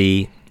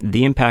 The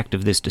impact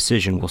of this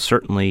decision will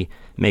certainly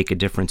make a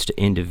difference to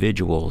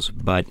individuals,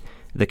 but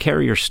the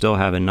carriers still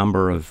have a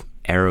number of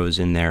arrows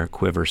in their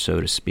quiver, so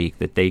to speak,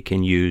 that they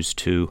can use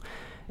to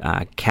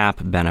cap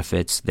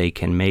benefits. They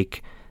can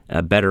make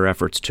better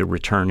efforts to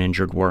return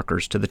injured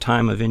workers to the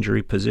time of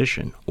injury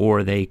position,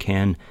 or they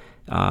can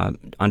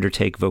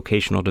undertake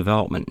vocational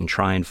development and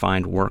try and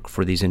find work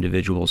for these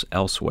individuals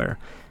elsewhere,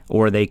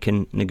 or they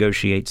can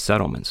negotiate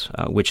settlements,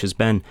 which has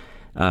been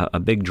a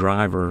big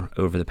driver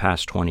over the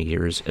past 20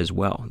 years as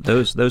well.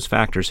 Those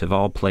factors have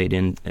all played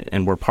in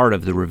and were part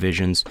of the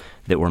revisions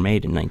that were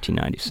made in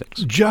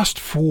 1996. Just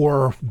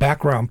for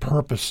background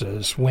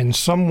purposes, when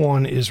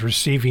someone is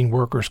receiving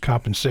workers'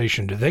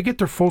 compensation, do they get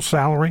their full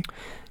salary?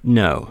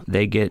 No,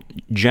 they get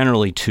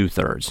generally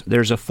 2/3.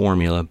 There's a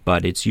formula,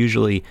 but it's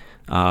usually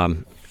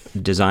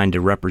designed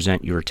to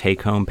represent your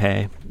take-home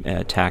pay,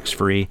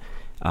 tax-free.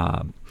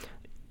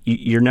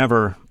 You're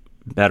never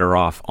better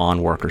off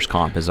on workers'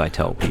 comp, as I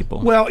tell people.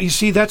 Well, you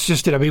see, that's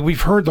just it. I mean,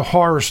 we've heard the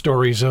horror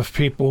stories of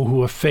people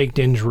who have faked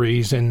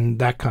injuries and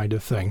that kind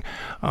of thing.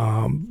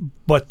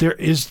 But there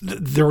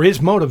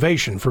is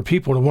motivation for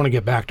people to want to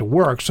get back to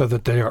work so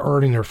that they are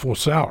earning their full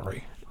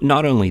salary.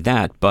 Not only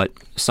that, but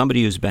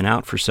somebody who's been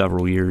out for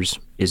several years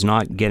is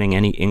not getting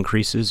any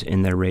increases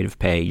in their rate of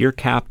pay. You're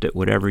capped at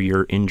whatever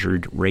your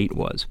injured rate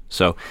was.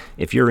 So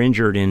if you're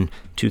injured in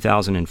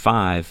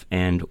 2005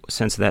 and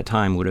since that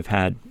time would have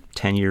had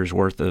 10 years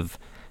worth of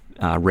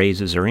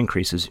raises or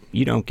increases,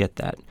 you don't get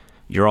that.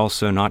 You're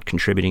also not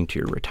contributing to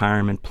your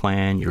retirement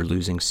plan. You're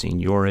losing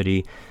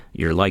seniority.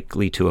 You're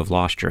likely to have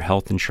lost your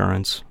health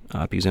insurance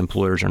because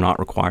employers are not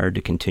required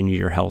to continue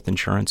your health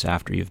insurance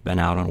after you've been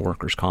out on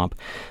workers' comp.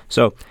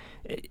 So,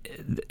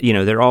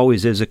 there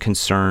always is a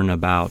concern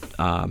about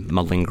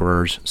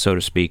malingerers, so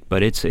to speak,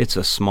 but it's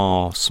a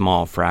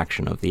small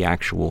fraction of the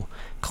actual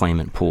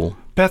claimant pool.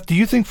 Beth, do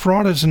you think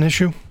fraud is an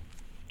issue?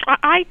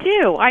 I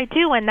do,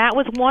 and that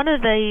was one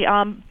of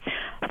the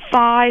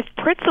 5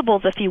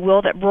 principles, if you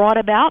will, that brought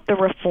about the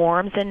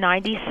reforms in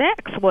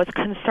 '96. Was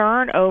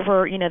concern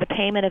over, the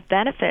payment of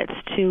benefits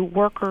to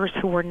workers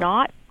who were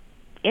not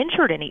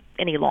injured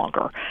any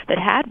longer, that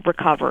had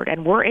recovered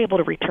and were able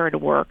to return to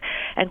work.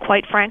 And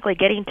quite frankly,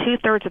 getting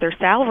 2/3 of their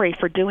salary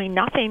for doing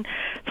nothing,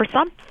 for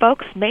some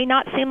folks, may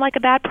not seem like a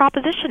bad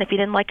proposition if you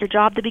didn't like your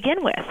job to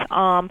begin with.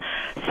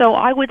 So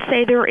I would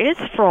say there is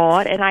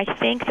fraud, and I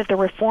think that the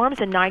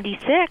reforms in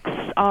 '96,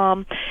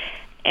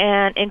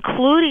 and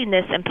including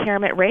this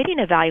impairment rating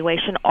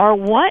evaluation, are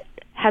what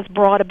has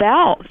brought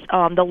about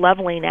the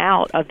leveling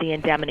out of the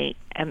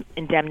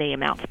indemnity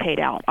amounts paid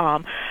out.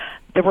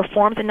 The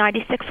reforms in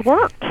 '96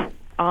 worked,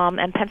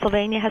 and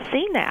Pennsylvania has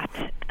seen that.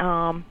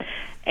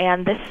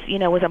 And this,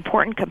 was an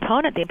important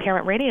component, the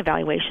impairment rating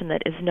evaluation,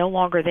 that is no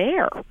longer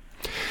there.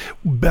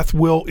 Beth,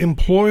 will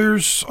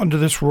employers under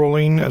this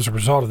ruling, as a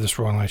result of this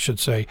ruling, I should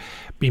say,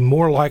 be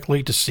more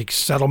likely to seek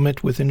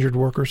settlement with injured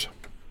workers?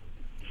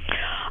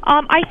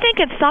 I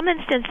think in some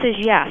instances,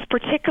 yes,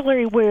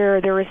 particularly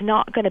where there is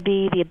not going to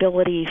be the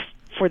ability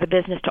for the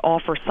business to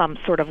offer some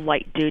sort of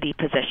light-duty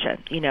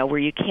position, where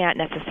you can't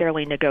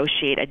necessarily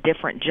negotiate a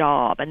different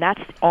job. And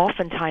that's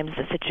oftentimes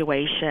the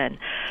situation,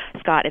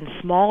 Scott, in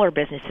smaller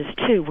businesses,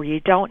 too, where you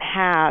don't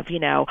have,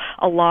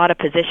 a lot of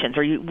positions,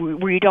 or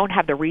where you don't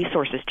have the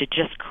resources to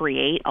just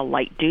create a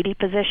light-duty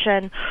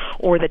position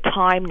or the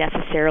time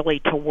necessarily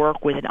to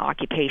work with an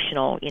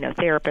occupational,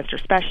 therapist or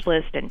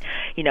specialist and,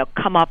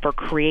 come up or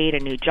create a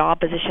new job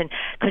position,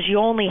 because you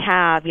only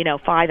have,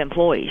 5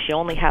 employees. You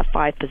only have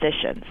 5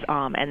 positions,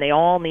 and they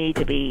all need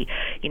to be,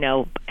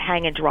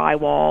 hanging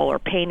drywall or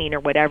painting or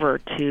whatever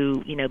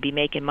to, be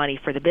making money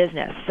for the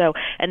business. So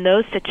in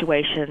those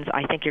situations,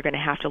 I think you're going to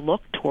have to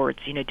look towards,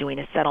 doing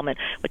a settlement,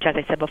 which, as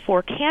I said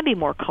before, can be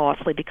more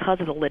costly because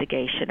of the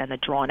litigation and the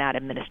drawn-out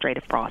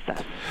administrative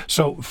process.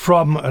 So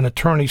from an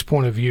attorney's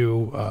point of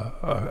view,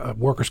 a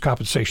workers'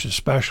 compensation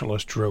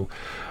specialist, Drew,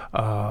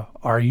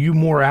 are you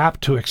more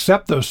apt to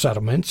accept those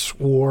settlements,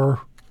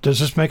 or does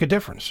this make a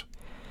difference?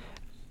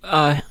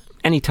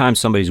 Anytime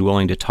somebody's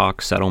willing to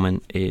talk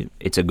settlement,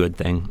 it's a good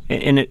thing.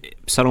 And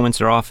settlements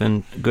are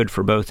often good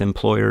for both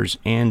employers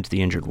and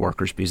the injured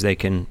workers because they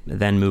can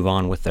then move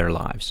on with their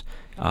lives.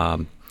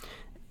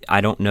 I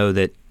don't know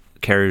that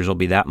carriers will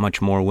be that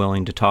much more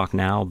willing to talk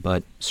now,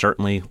 but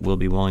certainly will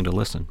be willing to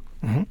listen.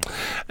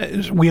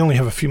 Mm-hmm. We only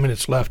have a few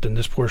minutes left in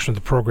this portion of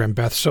the program,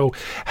 Beth. So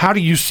how do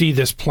you see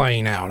this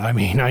playing out? I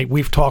mean,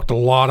 we've talked a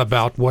lot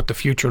about what the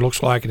future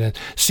looks like, and it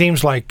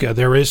seems like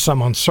there is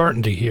some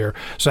uncertainty here.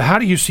 So how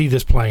do you see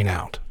this playing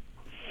out?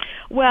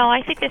 Well,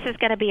 I think this is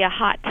going to be a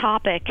hot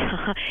topic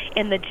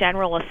in the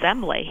General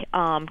Assembly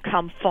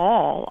come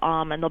fall,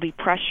 and there'll be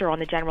pressure on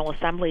the General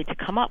Assembly to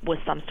come up with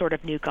some sort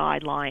of new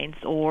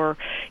guidelines or,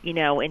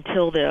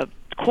 until the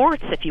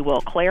courts, if you will,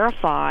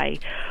 clarify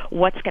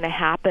what's going to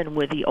happen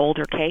with the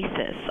older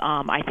cases.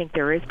 I think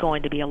there is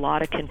going to be a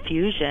lot of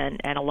confusion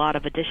and a lot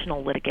of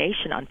additional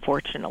litigation,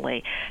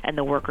 unfortunately, in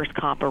the workers'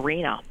 comp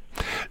arena.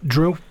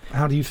 Drew,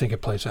 how do you think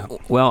it plays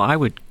out? Well, I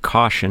would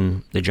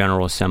caution the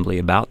General Assembly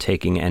about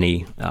taking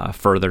any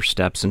further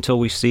steps until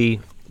we see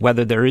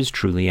whether there is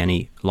truly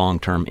any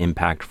long-term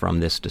impact from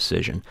this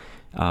decision.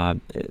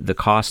 The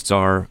costs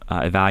are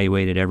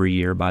evaluated every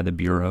year by the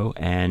Bureau,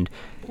 and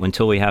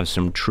until we have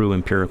some true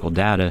empirical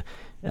data,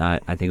 I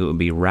think it would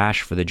be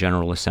rash for the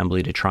General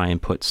Assembly to try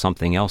and put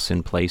something else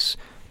in place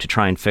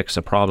try and fix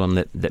a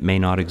problem that may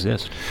not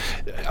exist.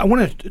 I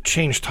want to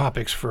change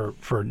topics for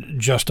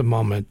just a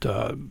moment.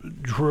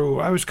 Drew,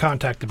 I was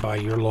contacted by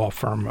your law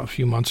firm a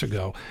few months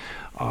ago.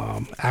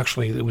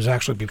 It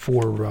was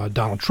before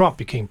Donald Trump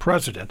became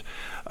president.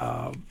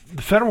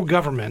 The federal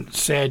government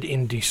said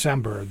in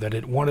December that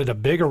it wanted a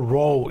bigger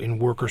role in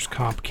workers'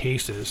 comp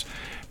cases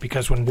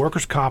because when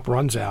workers' comp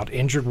runs out,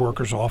 injured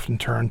workers often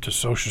turn to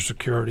Social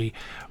Security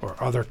or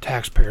other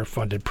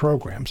taxpayer-funded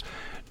programs.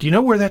 Do you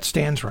know where that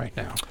stands right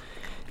now?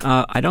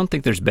 I don't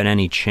think there's been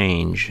any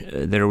change.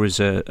 There was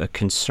a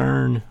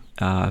concern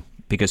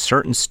because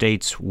certain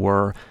states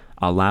were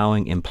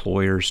allowing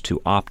employers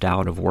to opt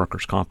out of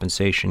workers'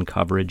 compensation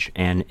coverage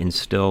and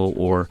instill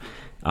or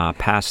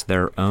pass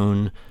their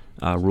own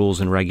rules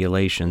and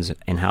regulations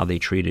in how they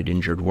treated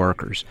injured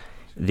workers.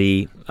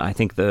 I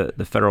think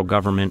the federal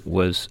government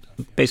was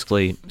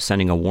basically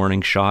sending a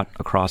warning shot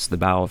across the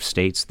bow of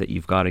states that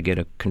you've got to get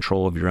a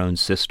control of your own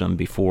system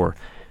before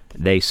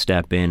they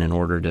step in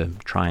order to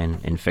try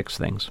and fix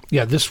things.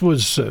 Yeah, this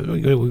was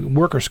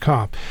workers'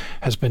 comp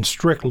has been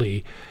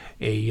strictly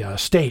a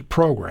state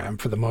program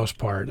for the most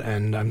part,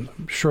 and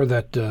I'm sure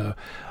that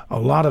a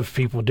lot of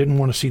people didn't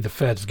want to see the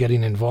feds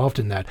getting involved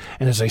in that.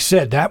 And as I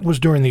said, that was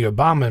during the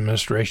Obama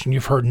administration.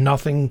 You've heard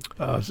nothing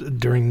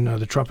during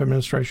the Trump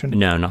administration?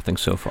 No, nothing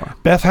so far.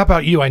 Beth, how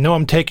about you? I know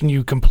I'm taking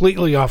you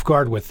completely off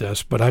guard with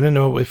this, but I don't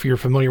know if you're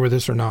familiar with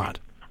this or not.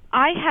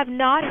 I have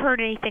not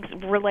heard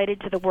anything related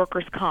to the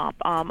workers' comp.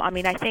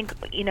 I think,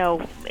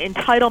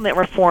 entitlement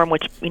reform,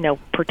 which,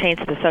 pertains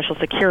to the Social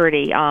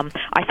Security,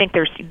 I think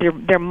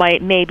there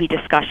may be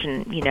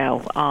discussion,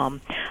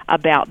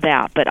 about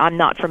that, but I'm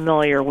not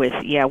familiar with,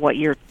 what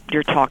you're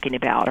talking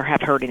about or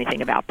have heard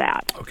anything about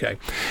that. Okay.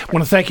 I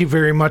want to thank you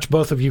very much,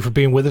 both of you, for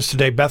being with us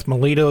today. Beth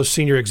Milito,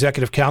 Senior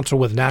Executive Counsel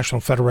with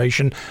National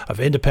Federation of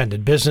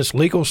Independent Business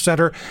Legal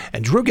Center,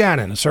 and Drew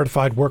Gannon, a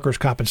Certified Workers'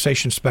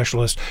 Compensation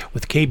Specialist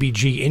with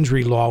KBG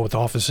Injury Law with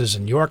offices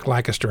in York,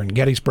 Lancaster, and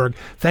Gettysburg.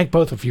 Thank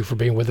both of you for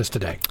being with us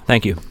today.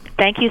 Thank you.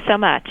 Thank you so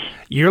much.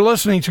 You're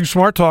listening to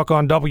Smart Talk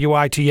on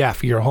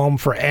WITF, your home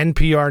for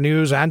NPR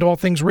News and all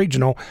things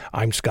regional.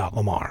 I'm Scott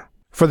Lamar.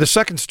 For the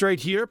second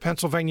straight year,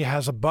 Pennsylvania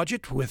has a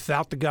budget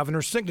without the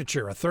governor's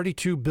signature. A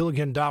 $32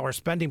 billion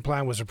spending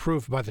plan was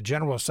approved by the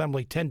General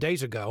Assembly 10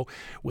 days ago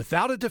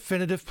without a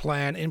definitive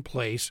plan in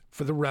place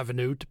for the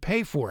revenue to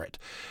pay for it.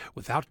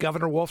 Without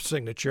Governor Wolf's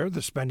signature,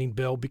 the spending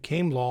bill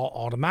became law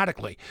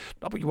automatically.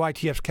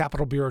 WITF's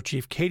Capitol Bureau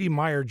Chief Katie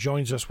Meyer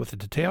joins us with the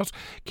details.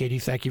 Katie,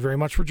 thank you very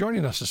much for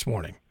joining us this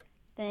morning.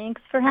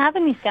 Thanks for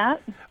having me,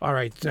 Scott. All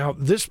right. Now,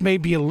 this may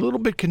be a little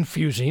bit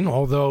confusing,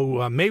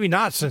 although maybe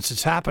not since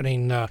it's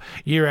happening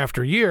year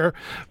after year.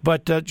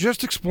 But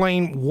just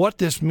explain what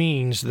this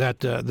means, that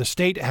the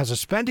state has a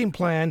spending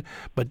plan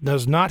but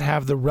does not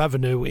have the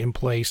revenue in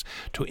place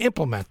to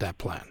implement that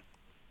plan.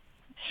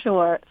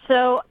 Sure.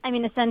 So,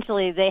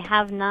 essentially, they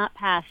have not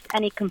passed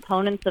any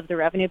components of the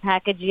revenue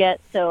package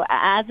yet. So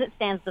as it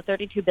stands, the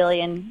 $32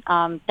 billion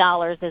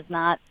is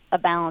not a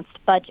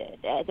balanced budget.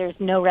 There's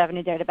no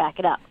revenue there to back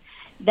it up.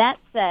 That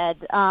said,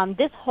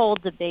 this whole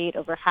debate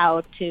over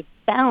how to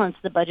balance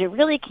the budget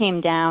really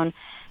came down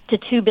to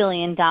 $2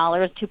 billion,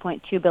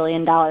 $2.2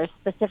 billion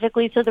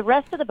specifically. So the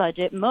rest of the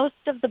budget, most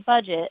of the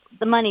budget,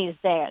 the money is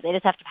there. They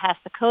just have to pass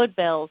the code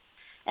bills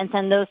and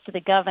send those to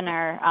the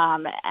governor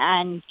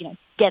and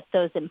get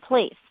those in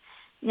place.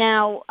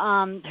 Now,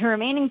 the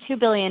remaining $2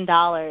 billion,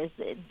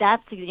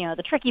 that's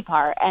the tricky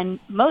part, and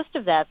most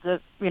of that,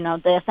 the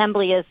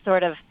Assembly is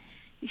sort of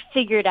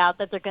figured out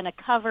that they're going to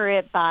cover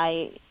it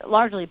by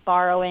largely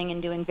borrowing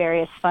and doing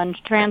various fund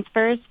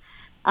transfers.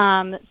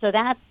 So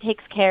that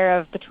takes care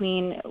of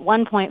between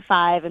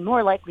 1.5 and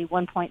more likely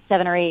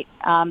 1.7 or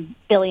 8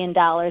 billion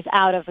dollars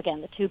out of, again,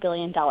 the $2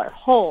 billion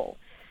hole.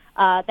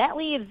 That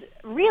leaves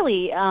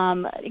really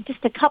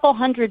just a couple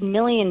 $100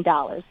 million,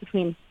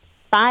 between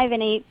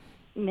 $5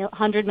 and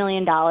 $800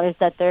 million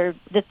that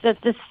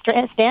this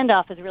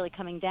standoff is really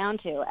coming down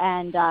to,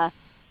 and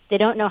they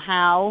don't know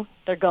how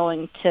they're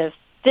going to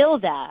fill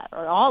that,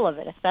 or all of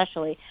it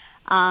especially.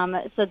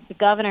 So the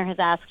governor has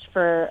asked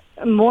for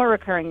more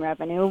recurring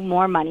revenue,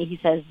 more money. He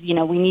says,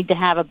 we need to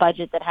have a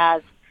budget that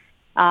has,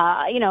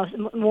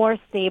 more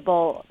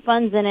stable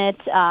funds in it.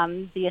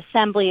 The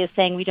Assembly is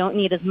saying we don't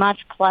need as much,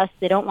 plus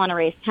they don't want to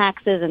raise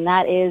taxes, and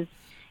that is,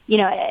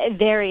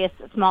 various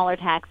smaller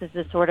taxes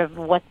is sort of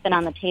what's been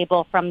on the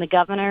table from the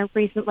governor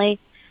recently.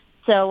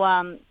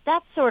 So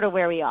that's sort of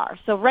where we are.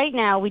 So right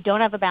now we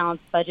don't have a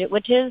balanced budget,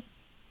 which is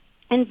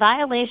in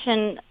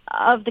violation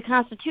of the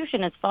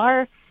Constitution as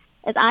far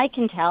as I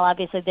can tell.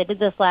 Obviously, they did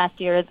this last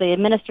year. The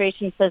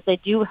administration says they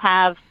do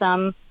have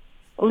some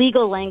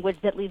legal language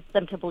that leads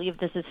them to believe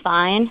this is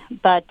fine,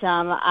 but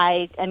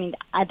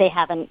they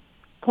haven't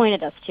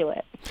pointed us to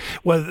it.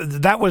 Well,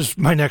 that was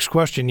my next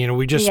question.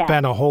 We just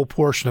spent a whole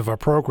portion of our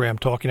program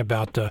talking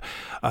about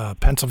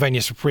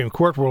Pennsylvania Supreme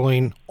Court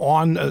ruling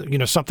on,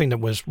 something that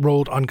was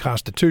ruled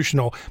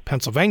unconstitutional,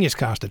 Pennsylvania's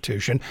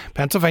Constitution.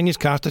 Pennsylvania's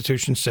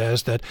Constitution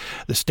says that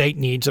the state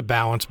needs a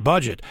balanced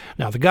budget.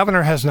 Now, the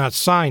governor has not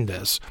signed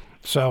this.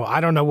 So I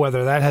don't know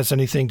whether that has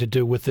anything to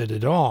do with it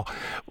at all.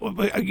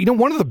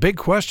 One of the big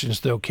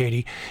questions, though,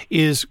 Katie,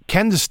 is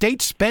can the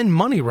state spend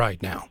money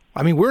right now?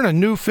 I mean, we're in a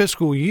new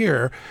fiscal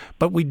year,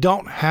 but we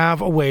don't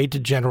have a way to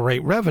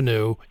generate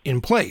revenue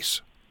in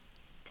place.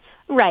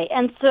 Right.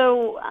 And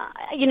so,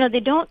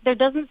 there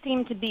doesn't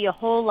seem to be a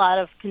whole lot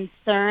of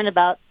concern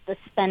about the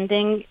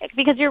spending,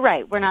 because you're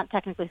right, we're not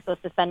technically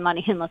supposed to spend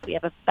money unless we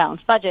have a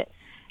balanced budget.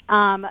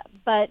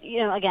 But,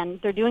 again,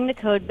 they're doing the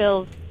code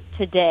bills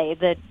today.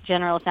 The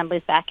General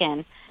Assembly's back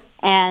in.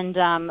 And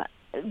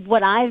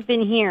what I've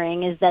been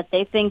hearing is that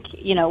they think,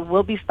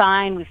 we'll be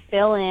fine. We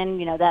fill in,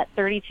 that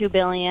 $32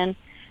 billion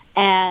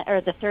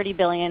or the $30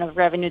 billion of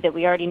revenue that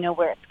we already know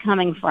where it's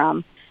coming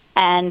from,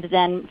 and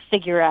then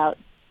figure out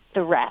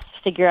the rest,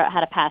 figure out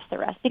how to pass the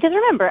rest. Because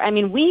remember, I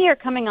mean, we are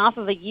coming off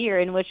of a year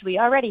in which we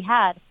already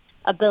had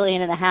 $1.5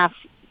 billion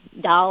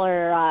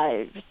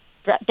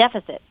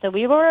deficit. So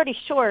we were already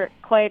short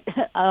quite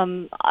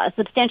a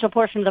substantial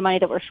portion of the money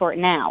that we're short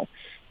now.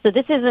 So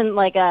this isn't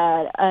like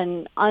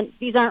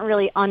these aren't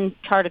really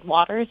uncharted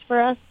waters for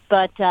us,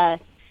 but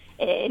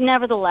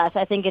nevertheless,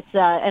 I think it's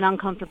an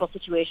uncomfortable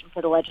situation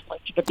for the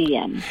legislature to be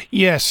in.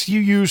 Yes, you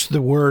used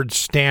the word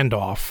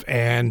standoff,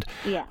 and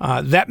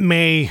that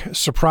may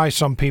surprise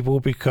some people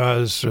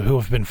who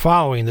have been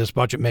following this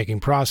budget-making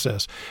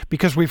process,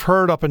 because we've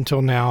heard up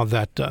until now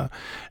that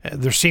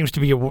there seems to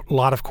be a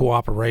lot of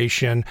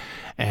cooperation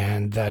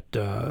and that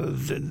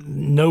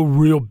no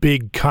real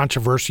big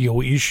controversial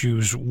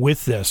issues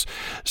with this.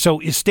 So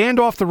is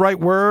standoff the right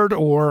word?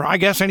 Or I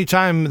guess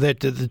anytime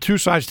that the two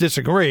sides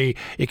disagree,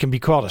 it can be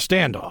called a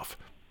standoff.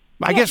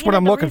 I guess what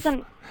I'm looking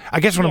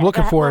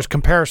for is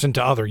comparison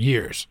to other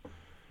years.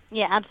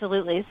 Yeah,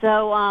 absolutely.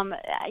 So,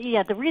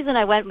 the reason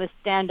I went with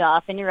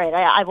standoff, and you're right,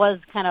 I was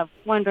kind of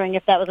wondering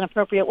if that was an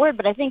appropriate word,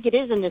 but I think it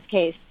is in this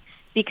case,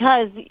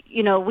 because,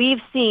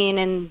 we've seen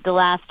in the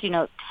last,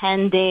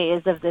 10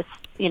 days of this,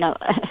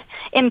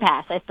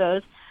 impasse, I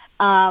suppose,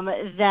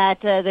 that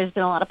there's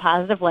been a lot of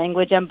positive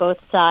language on both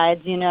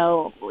sides.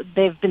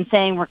 They've been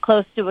saying we're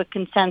close to a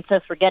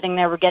consensus, we're getting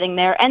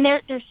there, and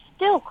they're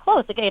still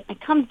close. Again, it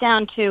comes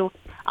down to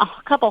a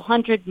couple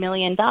 $100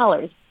 million.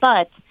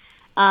 But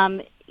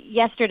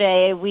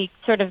yesterday we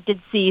sort of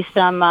did see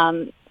some,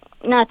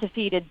 not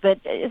defeated, but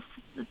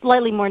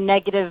slightly more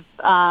negative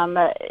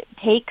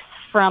takes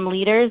from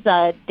leaders.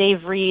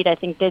 Dave Reed, I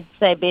think, did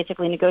say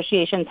basically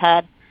negotiations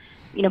had,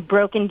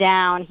 broken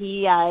down.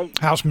 He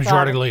House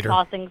Majority Leader.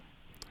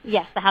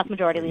 Yes, the House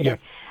Majority Leader. Yeah.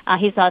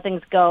 He saw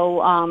things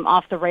go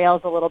off the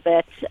rails a little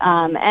bit.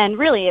 And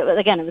really, it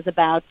was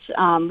about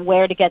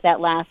where to get that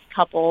last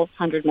couple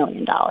 $100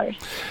 million.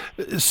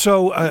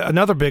 So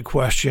another big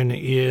question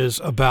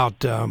is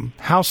about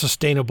how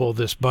sustainable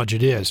this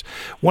budget is.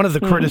 One of the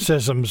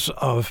criticisms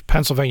of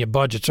Pennsylvania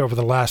budgets over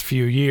the last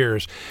few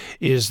years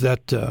is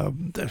that,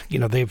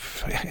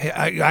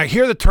 I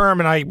hear the term,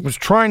 and I was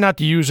trying not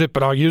to use it,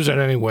 but I'll use it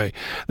anyway,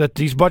 that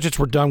these budgets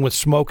were done with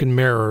smoke and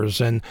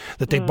mirrors, and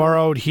that they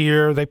borrowed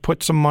here, they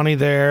put some money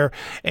there,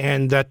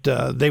 and that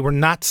they were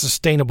not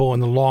sustainable in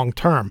the long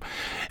term.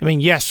 I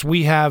mean, yes,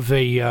 we have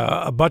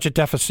a budget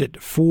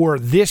deficit for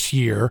this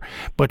year,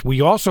 but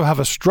we also have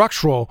a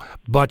structural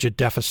budget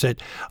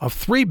deficit of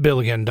 $3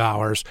 billion.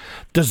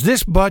 Does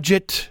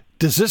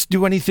this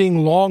do anything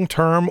long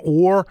term,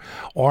 or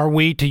are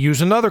we, to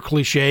use another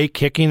cliche,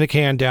 kicking the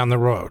can down the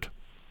road?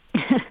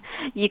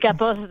 You got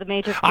both of the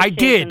major cliches I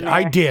did. in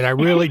there. I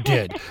really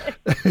did.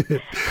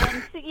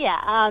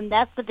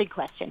 That's the big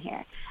question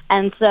here.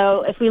 And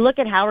so if we look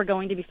at how we're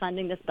going to be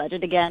funding this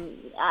budget, again,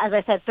 as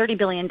I said, $30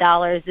 billion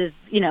is,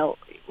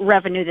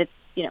 revenue that's,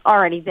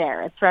 already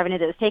there. It's revenue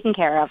that is taken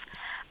care of.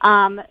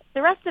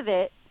 The rest of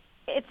it,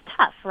 it's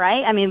tough,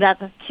 right? I mean,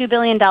 that's a $2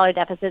 billion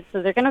deficit,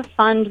 so they're going to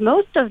fund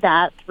most of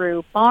that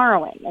through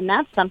borrowing. And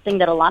that's something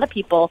that a lot of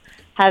people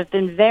have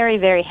been very,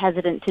 very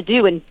hesitant to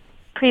do in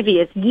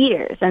previous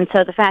years. And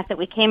so the fact that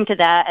we came to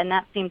that, and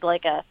that seemed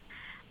like a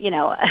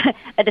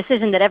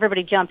decision that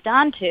everybody jumped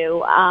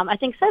onto, I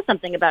think says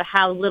something about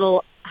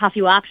how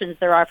few options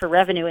there are for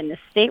revenue in this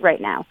state right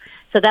now.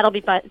 So that'll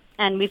be,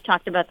 and we've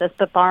talked about this,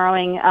 but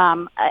borrowing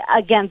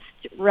against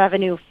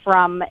revenue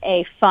from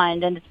a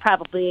fund, and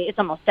it's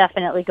almost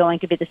definitely going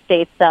to be the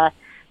state's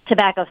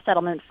tobacco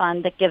settlement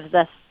fund that gives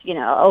us,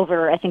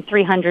 over, I think,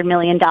 $300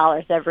 million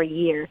every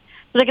year.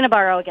 So they're going to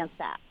borrow against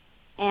that.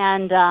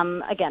 And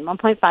again,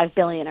 $1.5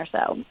 billion or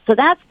so. So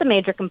that's the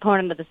major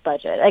component of this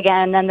budget.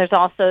 Again, then there's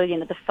also,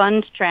 the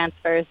fund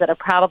transfers that are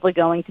probably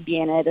going to be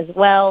in it as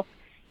well.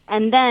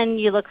 And then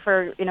you look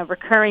for,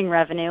 recurring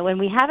revenue, and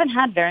we haven't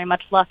had very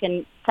much luck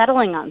in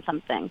settling on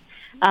something.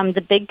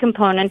 The big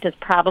component is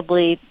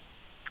probably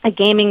a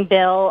gaming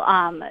bill,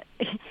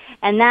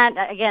 and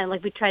that, again,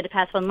 like we tried to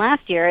pass one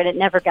last year, and it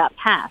never got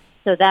passed.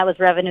 So that was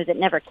revenue that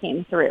never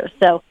came through.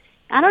 So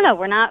I don't know.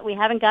 We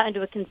haven't gotten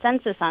to a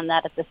consensus on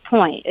that at this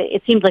point.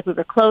 It seems like we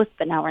were close,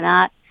 but now we're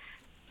not.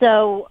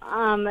 So,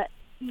 I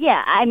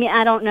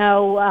don't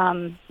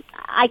know.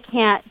 I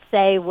can't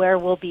say where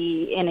we'll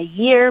be in a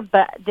year,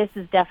 but this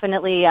is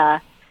definitely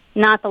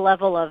not the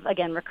level of,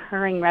 again,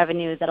 recurring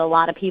revenue that a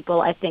lot of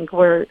people, I think,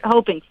 were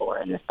hoping for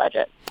in this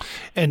budget.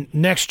 And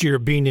next year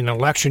being an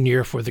election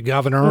year for the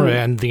governor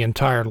and the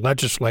entire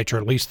legislature,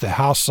 at least the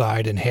House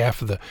side and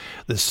half of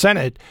the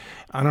Senate,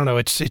 I don't know.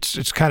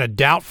 It's kind of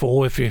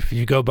doubtful if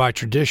you go by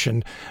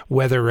tradition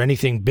whether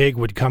anything big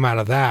would come out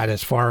of that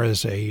as far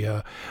as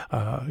a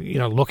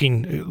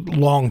looking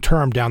long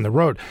term down the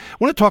road. I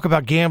want to talk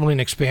about gambling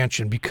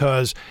expansion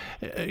because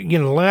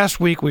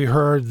last week we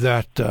heard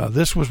that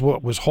this was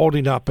what was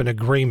holding up an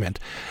agreement,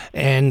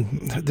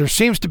 and there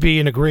seems to be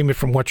an agreement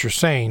from what you're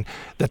saying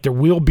that there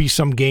will be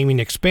some gaming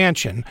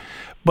expansion.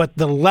 But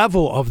the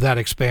level of that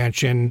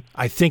expansion,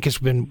 I think, has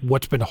been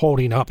what's been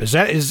holding up. Is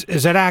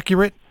that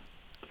accurate?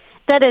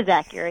 That is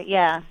accurate,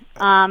 yeah.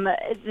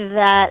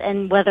 That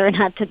and whether or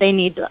not they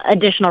need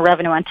additional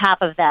revenue on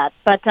top of that.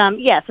 But, so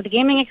the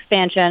gaming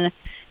expansion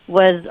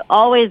was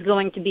always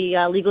going to be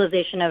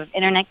legalization of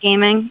Internet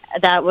gaming.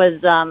 That was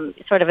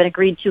sort of an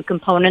agreed-to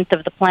component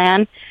of the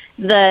plan.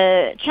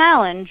 The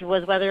challenge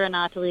was whether or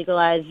not to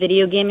legalize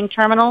video gaming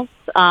terminals,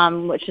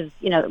 which is,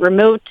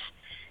 remote,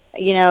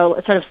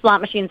 sort of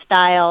slot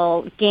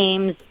machine-style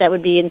games that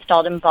would be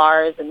installed in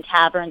bars and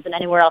taverns and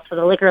anywhere else with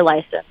a liquor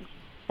license.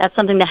 That's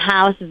something the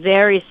House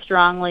very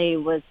strongly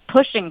was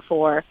pushing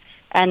for,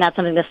 and that's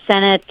something the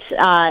Senate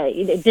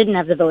didn't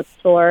have the votes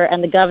for,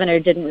 and the governor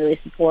didn't really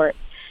support.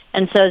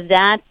 And so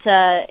that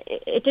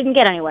it didn't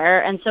get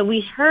anywhere. And so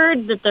we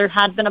heard that there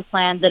had been a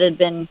plan that had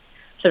been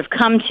sort of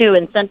come to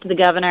and sent to the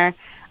governor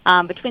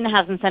between the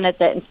House and Senate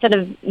that instead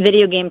of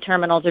video game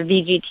terminals or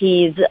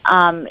VGTs,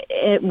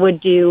 it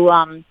would do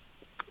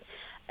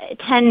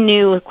 10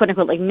 new,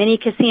 quote-unquote, like mini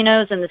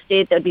casinos in the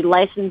state that would be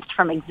licensed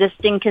from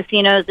existing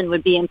casinos and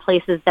would be in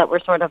places that were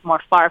sort of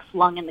more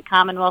far-flung in the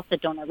Commonwealth that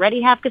don't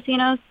already have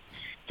casinos.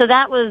 So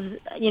that was,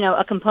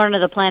 a component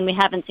of the plan. We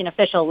haven't seen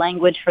official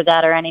language for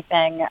that or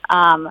anything.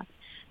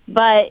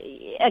 But,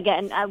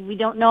 again, we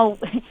don't know.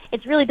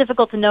 It's really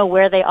difficult to know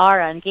where they are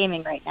on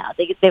gaming right now.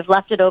 They've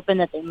left it open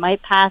that they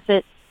might pass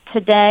it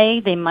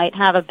today. They might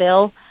have a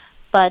bill.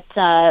 But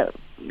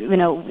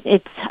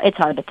it's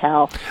hard to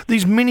tell.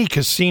 These mini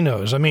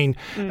casinos, I mean,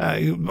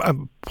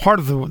 part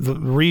of the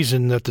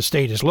reason that the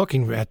state is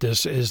looking at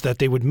this is that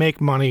they would make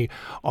money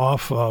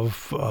off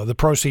of the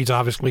proceeds,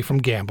 obviously, from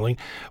gambling,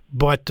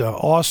 but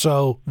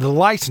also the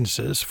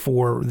licenses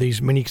for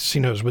these mini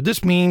casinos. Would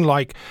this mean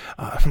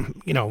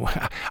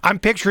I'm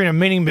picturing a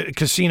mini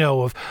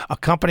casino of a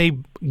company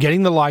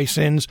getting the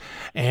license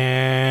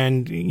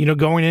and,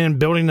 going in and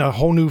building a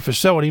whole new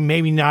facility,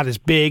 maybe not as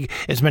big,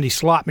 as many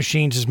slot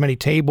machines, as many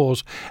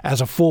tables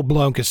as a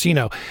full-blown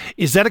casino.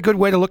 Is that a good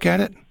way to look at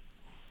it?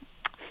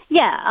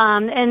 Yeah,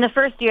 in the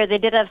first year, they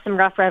did have some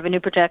rough revenue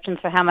projections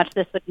for how much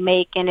this would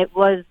make, and it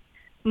was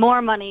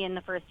more money in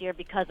the first year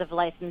because of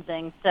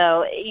licensing.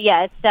 So,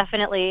 yeah,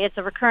 it's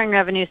a recurring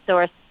revenue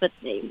source, but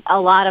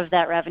a lot of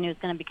that revenue is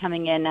going to be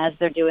coming in as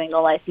they're doing the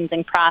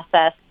licensing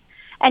process.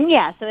 And,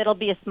 so it'll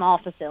be a small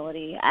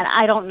facility. And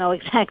I don't know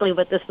exactly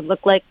what this would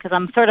look like because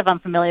I'm sort of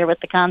unfamiliar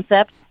with the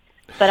concept.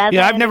 But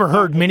I've never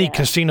heard mini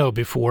casino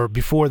before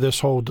this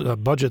whole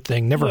budget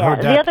thing. Never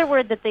heard that. The other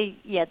word that they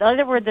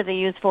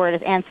use for it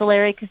is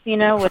ancillary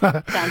casino, which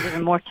sounds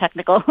even more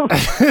technical.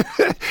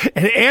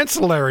 An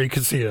ancillary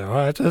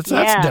casino. That's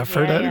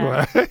different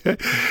anyway.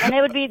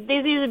 And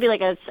these would be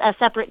like a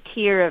separate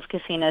tier of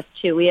casinos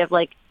too. We have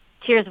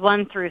tiers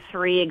 1 through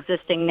 3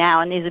 existing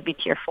now, and these would be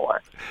tier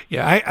 4.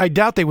 Yeah, I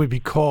doubt they would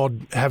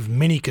have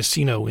mini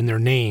casino in their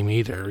name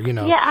either.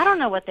 Yeah, I don't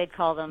know what they'd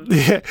call them.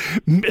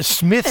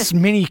 Smith's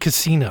Mini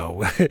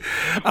Casino.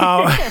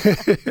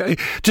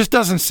 Just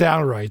doesn't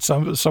sound right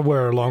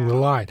somewhere along the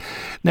line.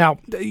 Now,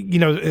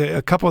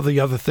 a couple of the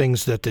other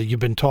things that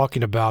you've been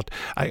talking about,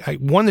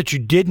 one that you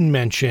didn't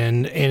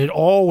mention, and it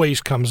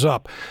always comes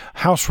up,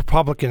 House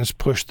Republicans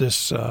push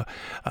this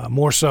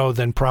more so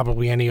than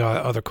probably any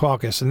other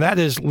caucus, and that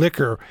is liquor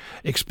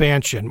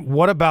expansion.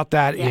 What about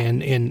that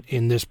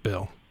in this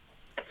bill?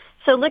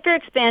 So liquor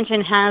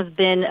expansion has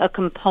been a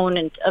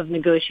component of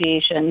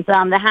negotiations.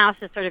 The House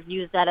has sort of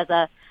used that as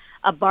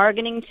a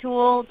bargaining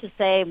tool to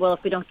say, well,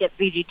 if we don't get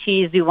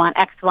VGTs, we want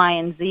X, Y,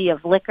 and Z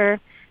of liquor.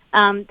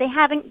 They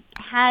haven't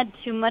had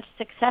too much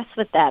success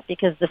with that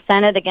because the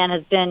Senate, again,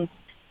 has been,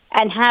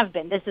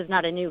 this is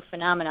not a new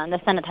phenomenon.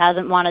 The Senate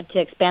hasn't wanted to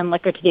expand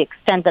liquor to the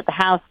extent that the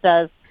House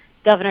does.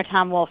 Governor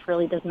Tom Wolf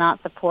really does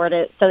not support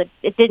it, so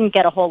it didn't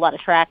get a whole lot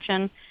of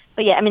traction.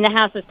 But yeah, the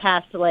House has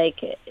passed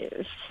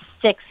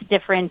 6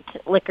 different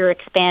liquor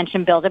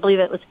expansion bills. I believe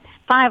it was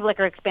 5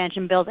 liquor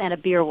expansion bills and a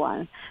beer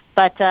one.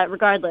 But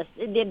regardless,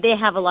 they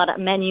have a lot of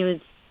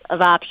menus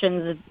of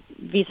options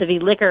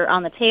vis-a-vis liquor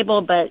on the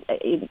table, but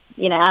I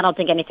don't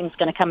think anything's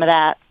going to come of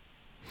that.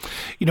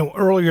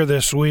 Earlier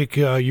this week,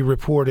 you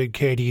reported,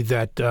 Katie,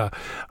 that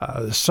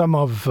some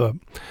of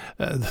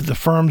the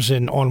firms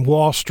on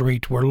Wall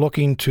Street were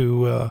looking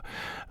to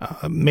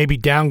maybe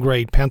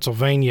downgrade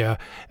Pennsylvania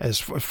as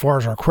far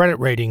as our credit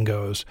rating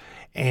goes.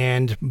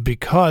 And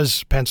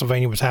because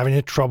Pennsylvania was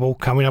having trouble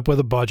coming up with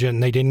a budget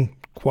and they didn't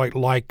quite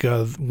like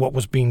what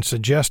was being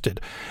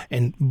suggested.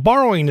 And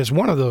borrowing is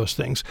one of those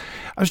things.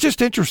 I was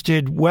just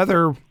interested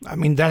whether,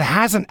 that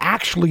hasn't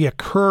actually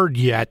occurred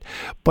yet,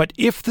 but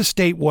if the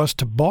state was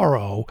to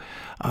borrow,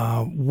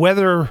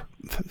 whether,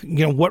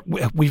 what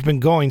we've been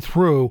going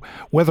through,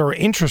 whether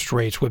interest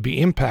rates would be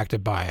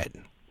impacted by it.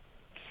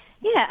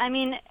 Yeah, I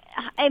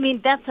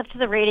mean, that's up to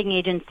the rating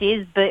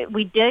agencies, but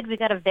we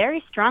got a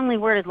very strongly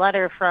worded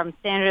letter from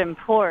Standard &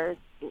 Poor's.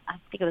 I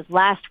think it was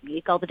last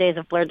week. All the days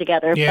have blurred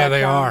together. Yeah,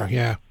 they are,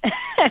 yeah.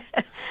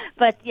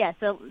 But, yeah,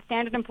 so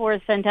Standard &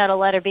 Poor's sent out a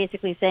letter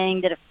basically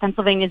saying that if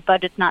Pennsylvania's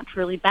budget's not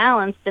truly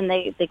balanced, and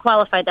they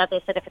qualified that.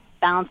 They said if it's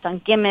balanced on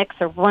gimmicks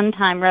or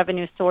one-time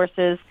revenue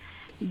sources,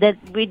 that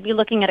we'd be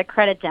looking at a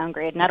credit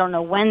downgrade. And I don't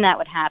know when that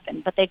would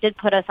happen, but they did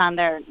put us on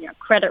their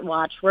credit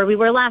watch, where we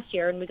were last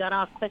year, and we got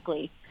off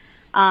quickly.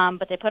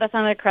 But they put us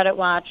on their credit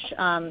watch.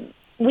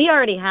 We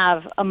already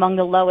have among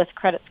the lowest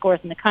credit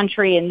scores in the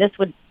country, and this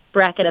would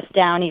bracket us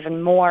down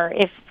even more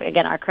if,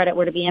 again, our credit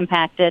were to be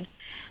impacted.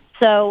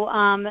 So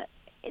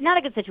not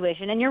a good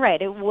situation. And you're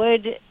right. It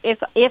would,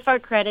 if our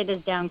credit is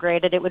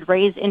downgraded, it would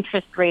raise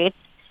interest rates.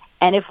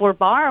 And if we're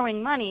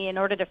borrowing money in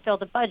order to fill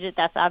the budget,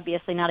 that's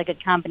obviously not a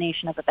good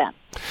combination of events.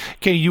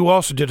 Katie, you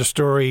also did a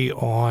story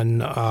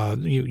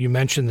on, you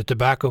mentioned the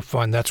tobacco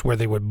fund. That's where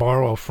they would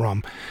borrow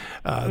from.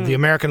 The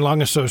American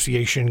Lung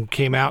Association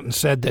came out and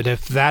said that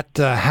if that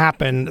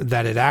happened,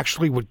 that it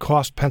actually would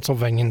cost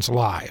Pennsylvanians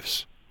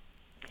lives.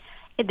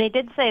 They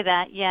did say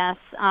that, yes.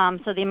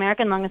 So the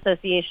American Lung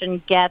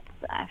Association gets,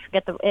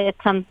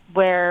 it's some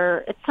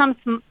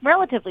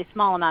relatively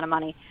small amount of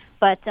money,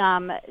 but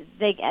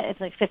it's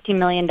like $15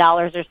 million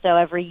or so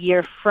every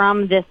year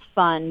from this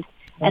fund,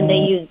 and they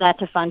use that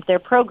to fund their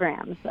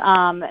programs.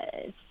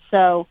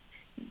 So,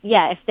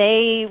 yeah, if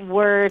they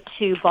were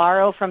to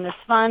borrow from this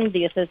fund,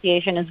 the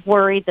association is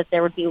worried that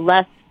there would be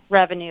less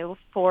revenue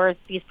for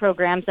these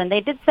programs, and they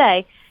did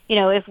say,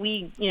 if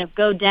we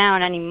go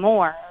down any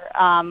more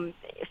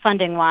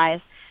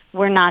funding-wise,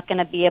 we're not going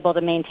to be able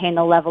to maintain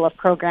the level of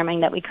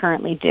programming that we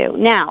currently do.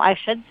 Now, I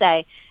should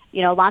say,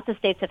 lots of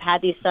states have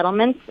had these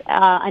settlements.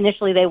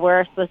 Initially, they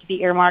were supposed to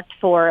be earmarked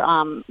for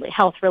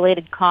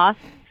health-related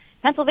costs.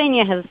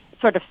 Pennsylvania has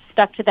sort of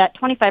stuck to that.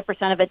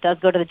 25% of it does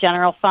go to the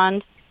general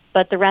fund,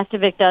 but the rest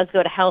of it does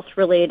go to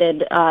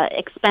health-related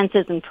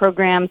expenses and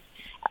programs.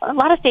 A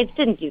lot of states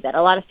didn't do that.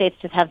 A lot of states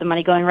just have the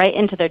money going right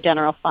into their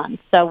general fund.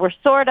 So we're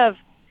sort of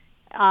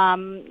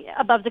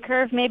above the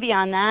curve maybe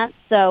on that.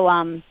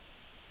 So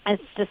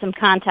it's just some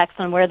context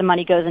on where the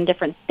money goes in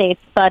different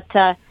states. But,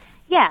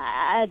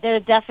 there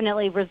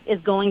definitely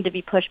is going to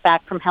be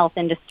pushback from health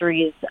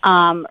industries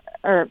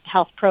or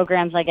health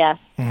programs, I guess,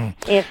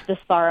 if this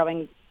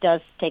borrowing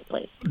does take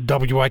place.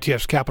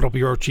 WITF's Capitol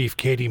Bureau Chief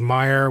Katie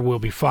Meyer will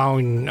be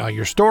following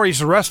your stories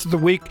the rest of the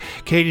week,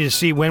 Katie, to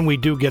see when we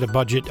do get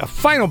a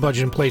final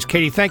budget in place.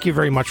 Katie, thank you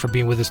very much for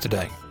being with us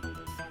today.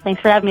 Thanks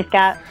for having me,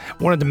 Scott.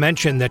 Wanted to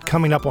mention that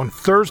coming up on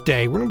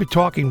Thursday, we're going to be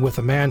talking with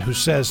a man who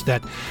says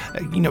that,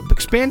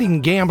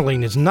 expanding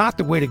gambling is not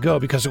the way to go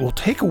because it will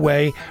take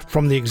away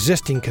from the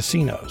existing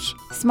casinos.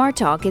 Smart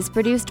Talk is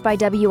produced by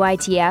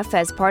WITF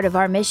as part of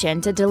our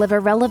mission to deliver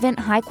relevant,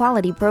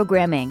 high-quality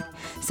programming.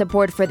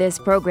 Support for this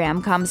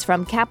program comes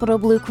from Capital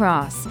Blue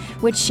Cross,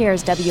 which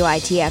shares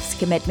WITF's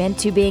commitment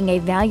to being a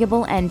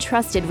valuable and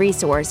trusted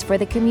resource for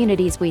the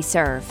communities we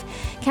serve.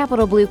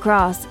 Capital Blue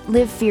Cross,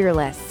 live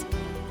fearless.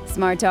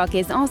 Smart Talk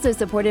is also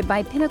supported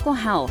by Pinnacle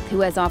Health,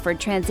 who has offered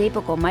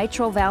transapical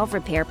mitral valve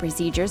repair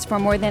procedures for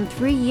more than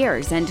 3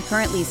 years and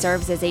currently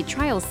serves as a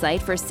trial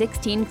site for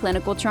 16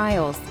 clinical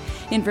trials.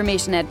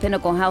 Information at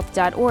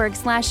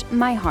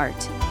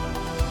pinnaclehealth.org/myheart.